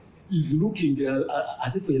leopard. He's looking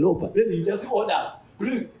as if a leopard. Then he just orders,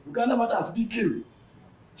 please, Uganda matters be killed.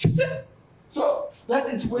 You see? So that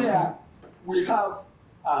is where we have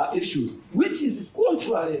issues, which is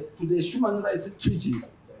contrary to the human rights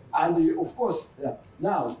treaties. And of course,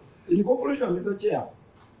 now, in conclusion, Mr. Chair,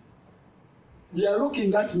 we are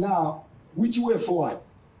looking at now which way forward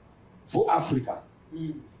for Africa.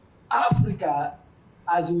 Africa,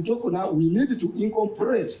 as we talk now, we need to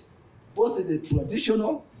incorporate both the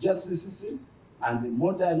traditional justice system and the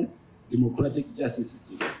modern democratic justice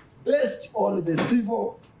system based on the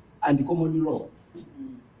civil and the common law.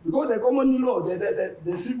 Because the common law,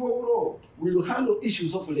 the civil law will handle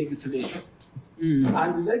issues of legislation.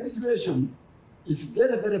 And legislation is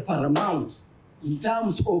very, very paramount in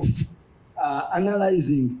terms of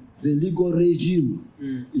analyzing the legal regime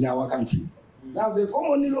in our country. Now, the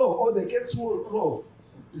common law or the case law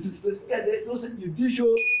is specifically those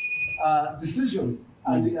judicial decisions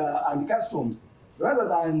and customs, rather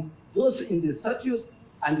than those in the statutes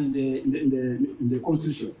and in the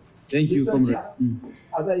constitution. Thank you, Comrade.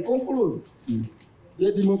 As I conclude,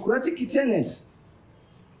 the democratic tenets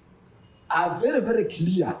are very, very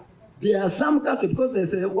clear. There are some countries, because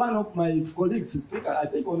there's one of my colleagues, speaker, I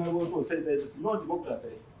think Honorable said there is no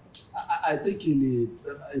democracy. I think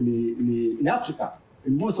in Africa,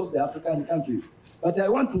 in most of the African countries. But I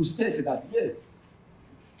want to state that, yes,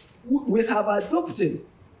 we have adopted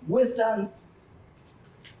Western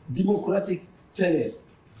democratic tenets.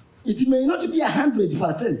 It may not be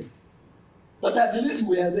 100%, but at least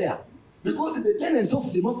we are there. Because the tenets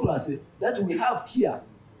of democracy that we have here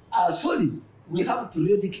are solid. We have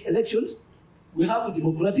periodic elections. We have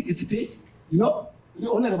democratic speech. You know, the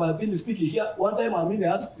Honorable have been speaking here. One time,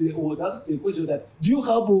 was asked a question that, do you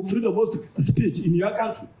have freedom of speech in your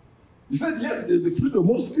country? He said, yes, there's a freedom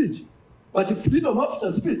of speech, but freedom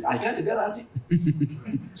after speech, I can't guarantee.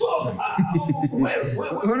 So,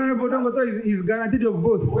 Honorable Dongoto is guaranteed of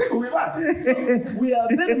both. So we are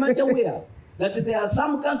very much aware that there are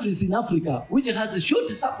some countries in Africa which has a short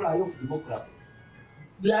supply of democracy.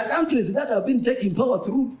 There are countries that have been taking power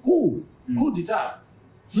through coup d'etats,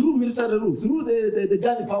 through military rule, through the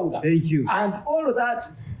gunpowder. Thank you. And all of that,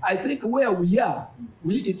 I think where we are,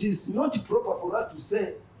 it is not proper for us to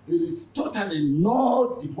say there is totally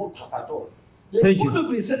no democracy at all. There could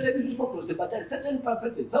be certain democracy, but a certain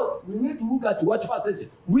percentage. So we need to look at what percentage,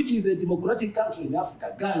 which is a democratic country in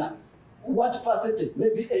Africa, Ghana. What percentage?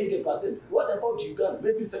 Maybe 80%. What about Uganda?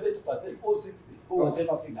 Maybe 70% or 60% or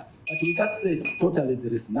whatever figure. But we can't say totally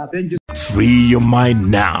there is nothing. Thank you. Free your mind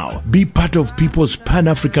now. Be part of People's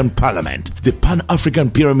Pan-African Parliament, the Pan-African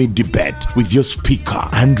Pyramid Debate with your speaker,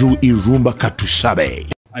 Andrew Irumba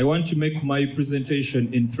Katusabe. I want to make my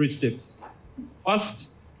presentation in 3 steps.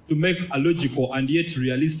 First, to make a logical and yet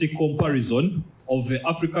realistic comparison of the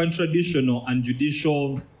African traditional and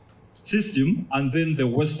judicial system and then the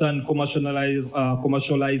Western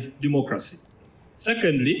commercialized democracy.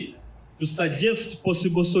 Secondly, to suggest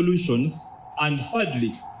possible solutions. And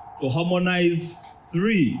thirdly, to harmonize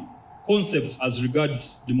 3 concepts as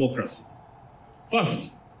regards democracy.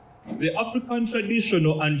 First, the African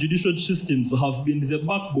traditional and judicial systems have been the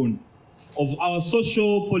backbone of our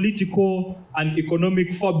social, political, and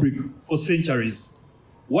economic fabric for centuries.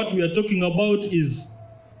 What we are talking about is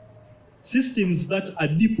systems that are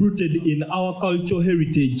deep-rooted in our cultural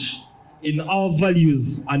heritage, in our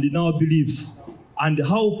values, and in our beliefs, and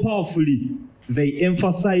how powerfully they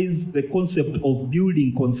emphasize the concept of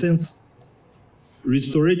building consensus,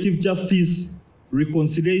 restorative justice,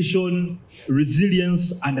 reconciliation,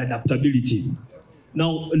 resilience, and adaptability.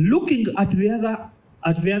 Now, looking at the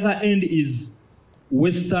other end is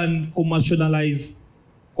Western commercialized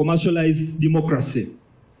democracy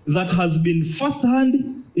that has been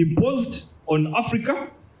first-hand imposed on Africa.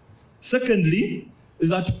 Secondly,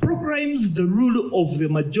 that programs the rule of the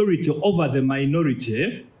majority over the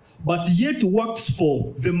minority, but yet works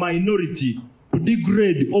for the minority to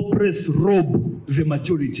degrade, oppress, rob the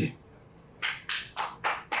majority.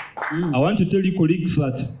 I want to tell you, colleagues,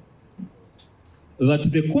 that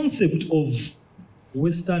the concept of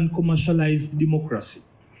Western commercialized democracy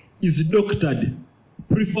is doctored,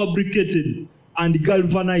 prefabricated, and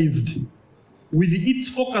galvanized with its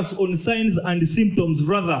focus on signs and symptoms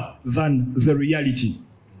rather than the reality.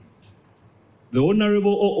 The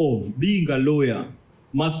Honorable OO, being a lawyer,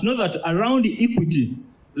 must know that around equity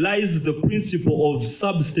lies the principle of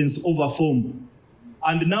substance over form.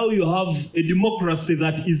 And now you have a democracy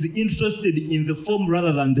that is interested in the form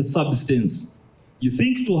rather than the substance. You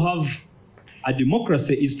think to have a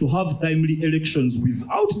democracy is to have timely elections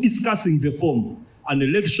without discussing the form. An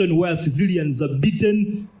election where civilians are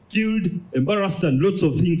beaten, killed, embarrassed, and lots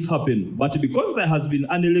of things happen. But because there has been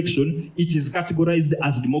an election, it is categorized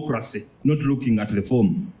as democracy, not looking at the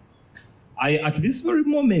form. I, at this very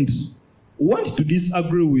moment, want to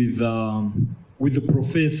disagree with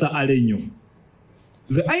Professor Alenyo.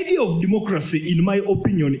 The idea of democracy, in my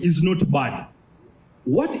opinion, is not bad.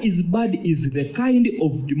 What is bad is the kind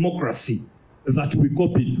of democracy that we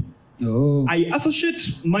copied. Oh. I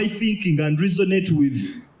associate my thinking and resonate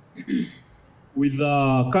with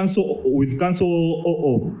Council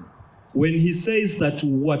OO when he says that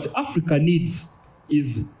what Africa needs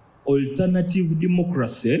is alternative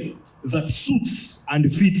democracy that suits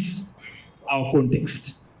and fits our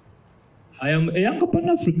context. I am a young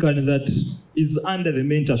Pan-African that is under the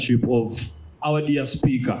mentorship of our dear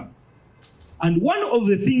speaker. And one of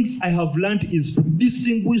the things I have learned is to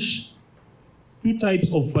distinguish 2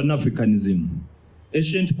 types of Pan-Africanism.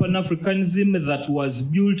 Ancient Pan-Africanism that was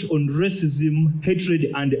built on racism,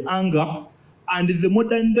 hatred, and anger, and the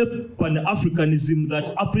modern Pan-Africanism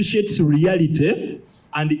that appreciates reality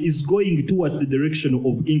and is going towards the direction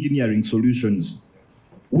of engineering solutions.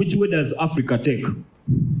 Which way does Africa take?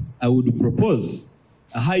 I would propose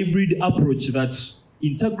a hybrid approach that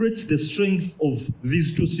integrates the strength of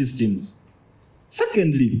these 2 systems.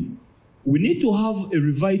 Secondly, we need to have a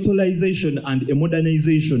revitalization and a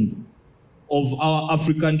modernization of our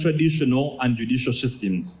African traditional and judicial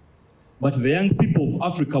systems. But the young people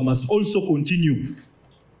of Africa must also continue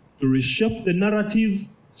to reshape the narrative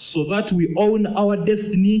so that we own our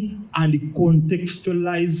destiny and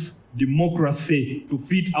contextualize democracy to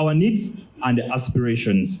fit our needs and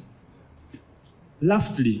aspirations.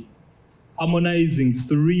 Lastly, harmonizing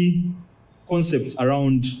 3 concepts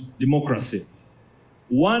around democracy.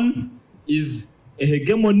 1 is a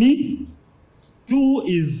hegemony, 2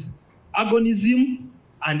 is agonism,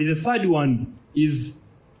 And the third one is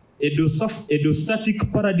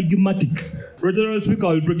edostatic paradigmatic. Honorable Speaker,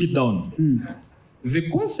 I will break it down.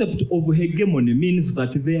 The concept of hegemony means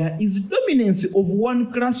that there is dominance of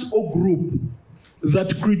one class or group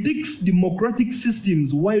that critiques democratic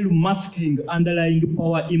systems while masking underlying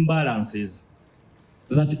power imbalances.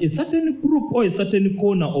 That a certain group or a certain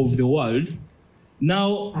corner of the world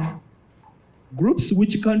now groups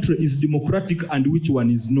which country is democratic and which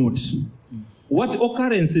one is not. What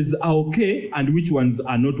occurrences are okay and which ones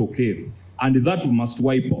are not okay. And that we must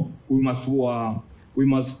wipe out. We must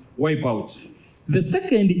wipe out. The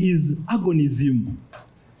second is agonism.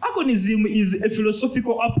 Agonism is a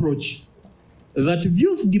philosophical approach that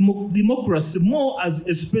views democracy more as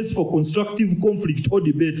a space for constructive conflict or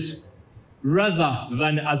debate rather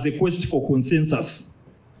than as a quest for consensus.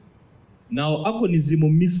 Now,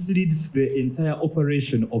 agonism misleads the entire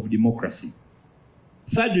operation of democracy.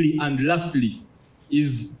 Thirdly and lastly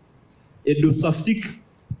is edostatic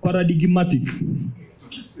paradigmatic.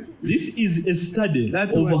 This is a study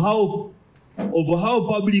of how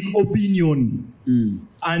public opinion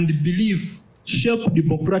and belief shape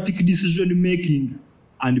democratic decision-making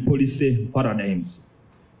and policy paradigms.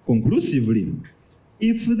 Conclusively,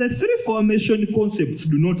 if the three formation concepts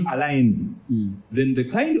do not align, then the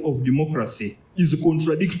kind of democracy is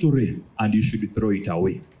contradictory and you should throw it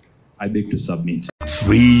away. I beg to submit.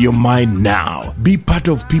 Free your mind now. Be part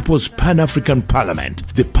of People's Pan-African Parliament,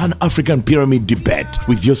 the Pan-African Pyramid Debate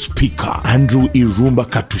with your speaker, Andrew Irumba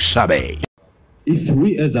Katusabe. If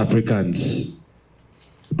we as Africans,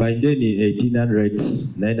 by then in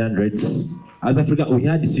 1800s, 900s, as Africa, we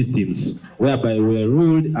had systems whereby we were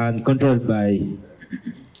ruled and controlled by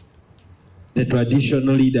the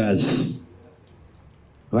traditional leaders.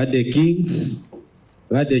 We had the kings,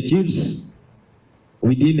 we had the chiefs.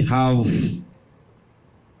 We didn't have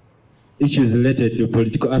issues related to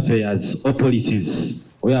political affairs or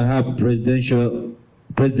policies. We have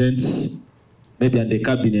presidents, maybe and the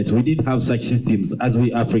cabinet. We didn't have such systems as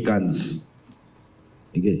we Africans.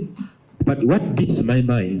 Okay. But what beats my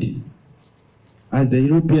mind, as the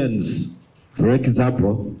Europeans, for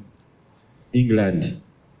example, England,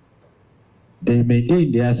 they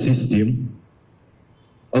maintained their system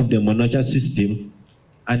of the monarchical system,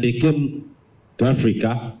 and they came to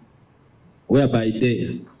Africa, whereby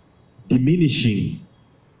they diminishing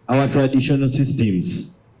our traditional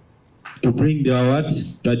systems to bring their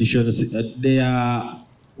traditional their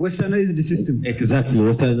westernized system. Exactly,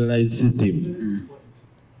 westernized system.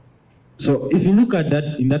 So if you look at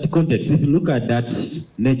that in that context, if you look at that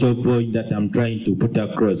nature point that I'm trying to put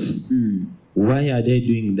across, why are they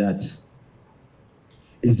doing that?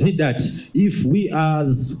 Is it that if we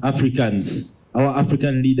as Africans, our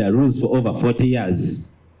African leader rules for over 40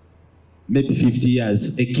 years, maybe 50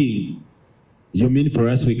 years, a king, you mean for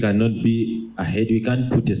us we cannot be ahead, we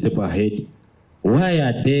can't put a step ahead? Why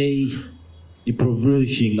are they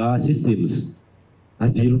impoverishing our systems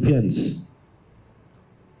as Europeans?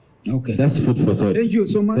 Okay. That's food for thought. Thank you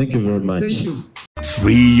so much. Thank you very much. Thank you.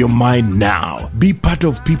 Free your mind now. Be part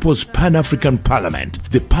of People's Pan-African Parliament,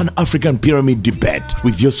 the Pan-African Pyramid Debate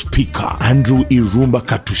with your speaker, Andrew Irumba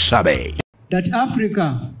Katusabe. That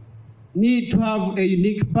Africa need to have a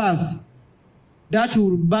unique path that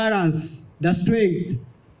will balance the strength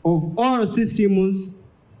of all systems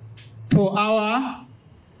for our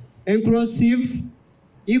inclusive,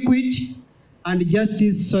 equity, and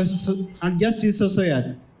justice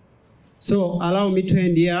society. So allow me to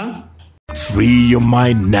end here. Free your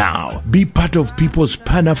mind now. Be part of People's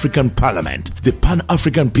Pan-African Parliament, the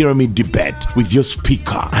Pan-African Pyramid Debate with your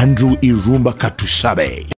speaker, Andrew Irumba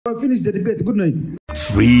Katusabe. Finish the debate. Good night.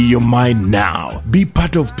 Free your mind now. Be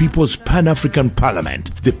part of People's Pan-African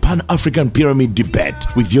Parliament, the Pan-African Pyramid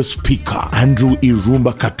Debate with your speaker, Andrew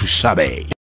Irumba Katusabe.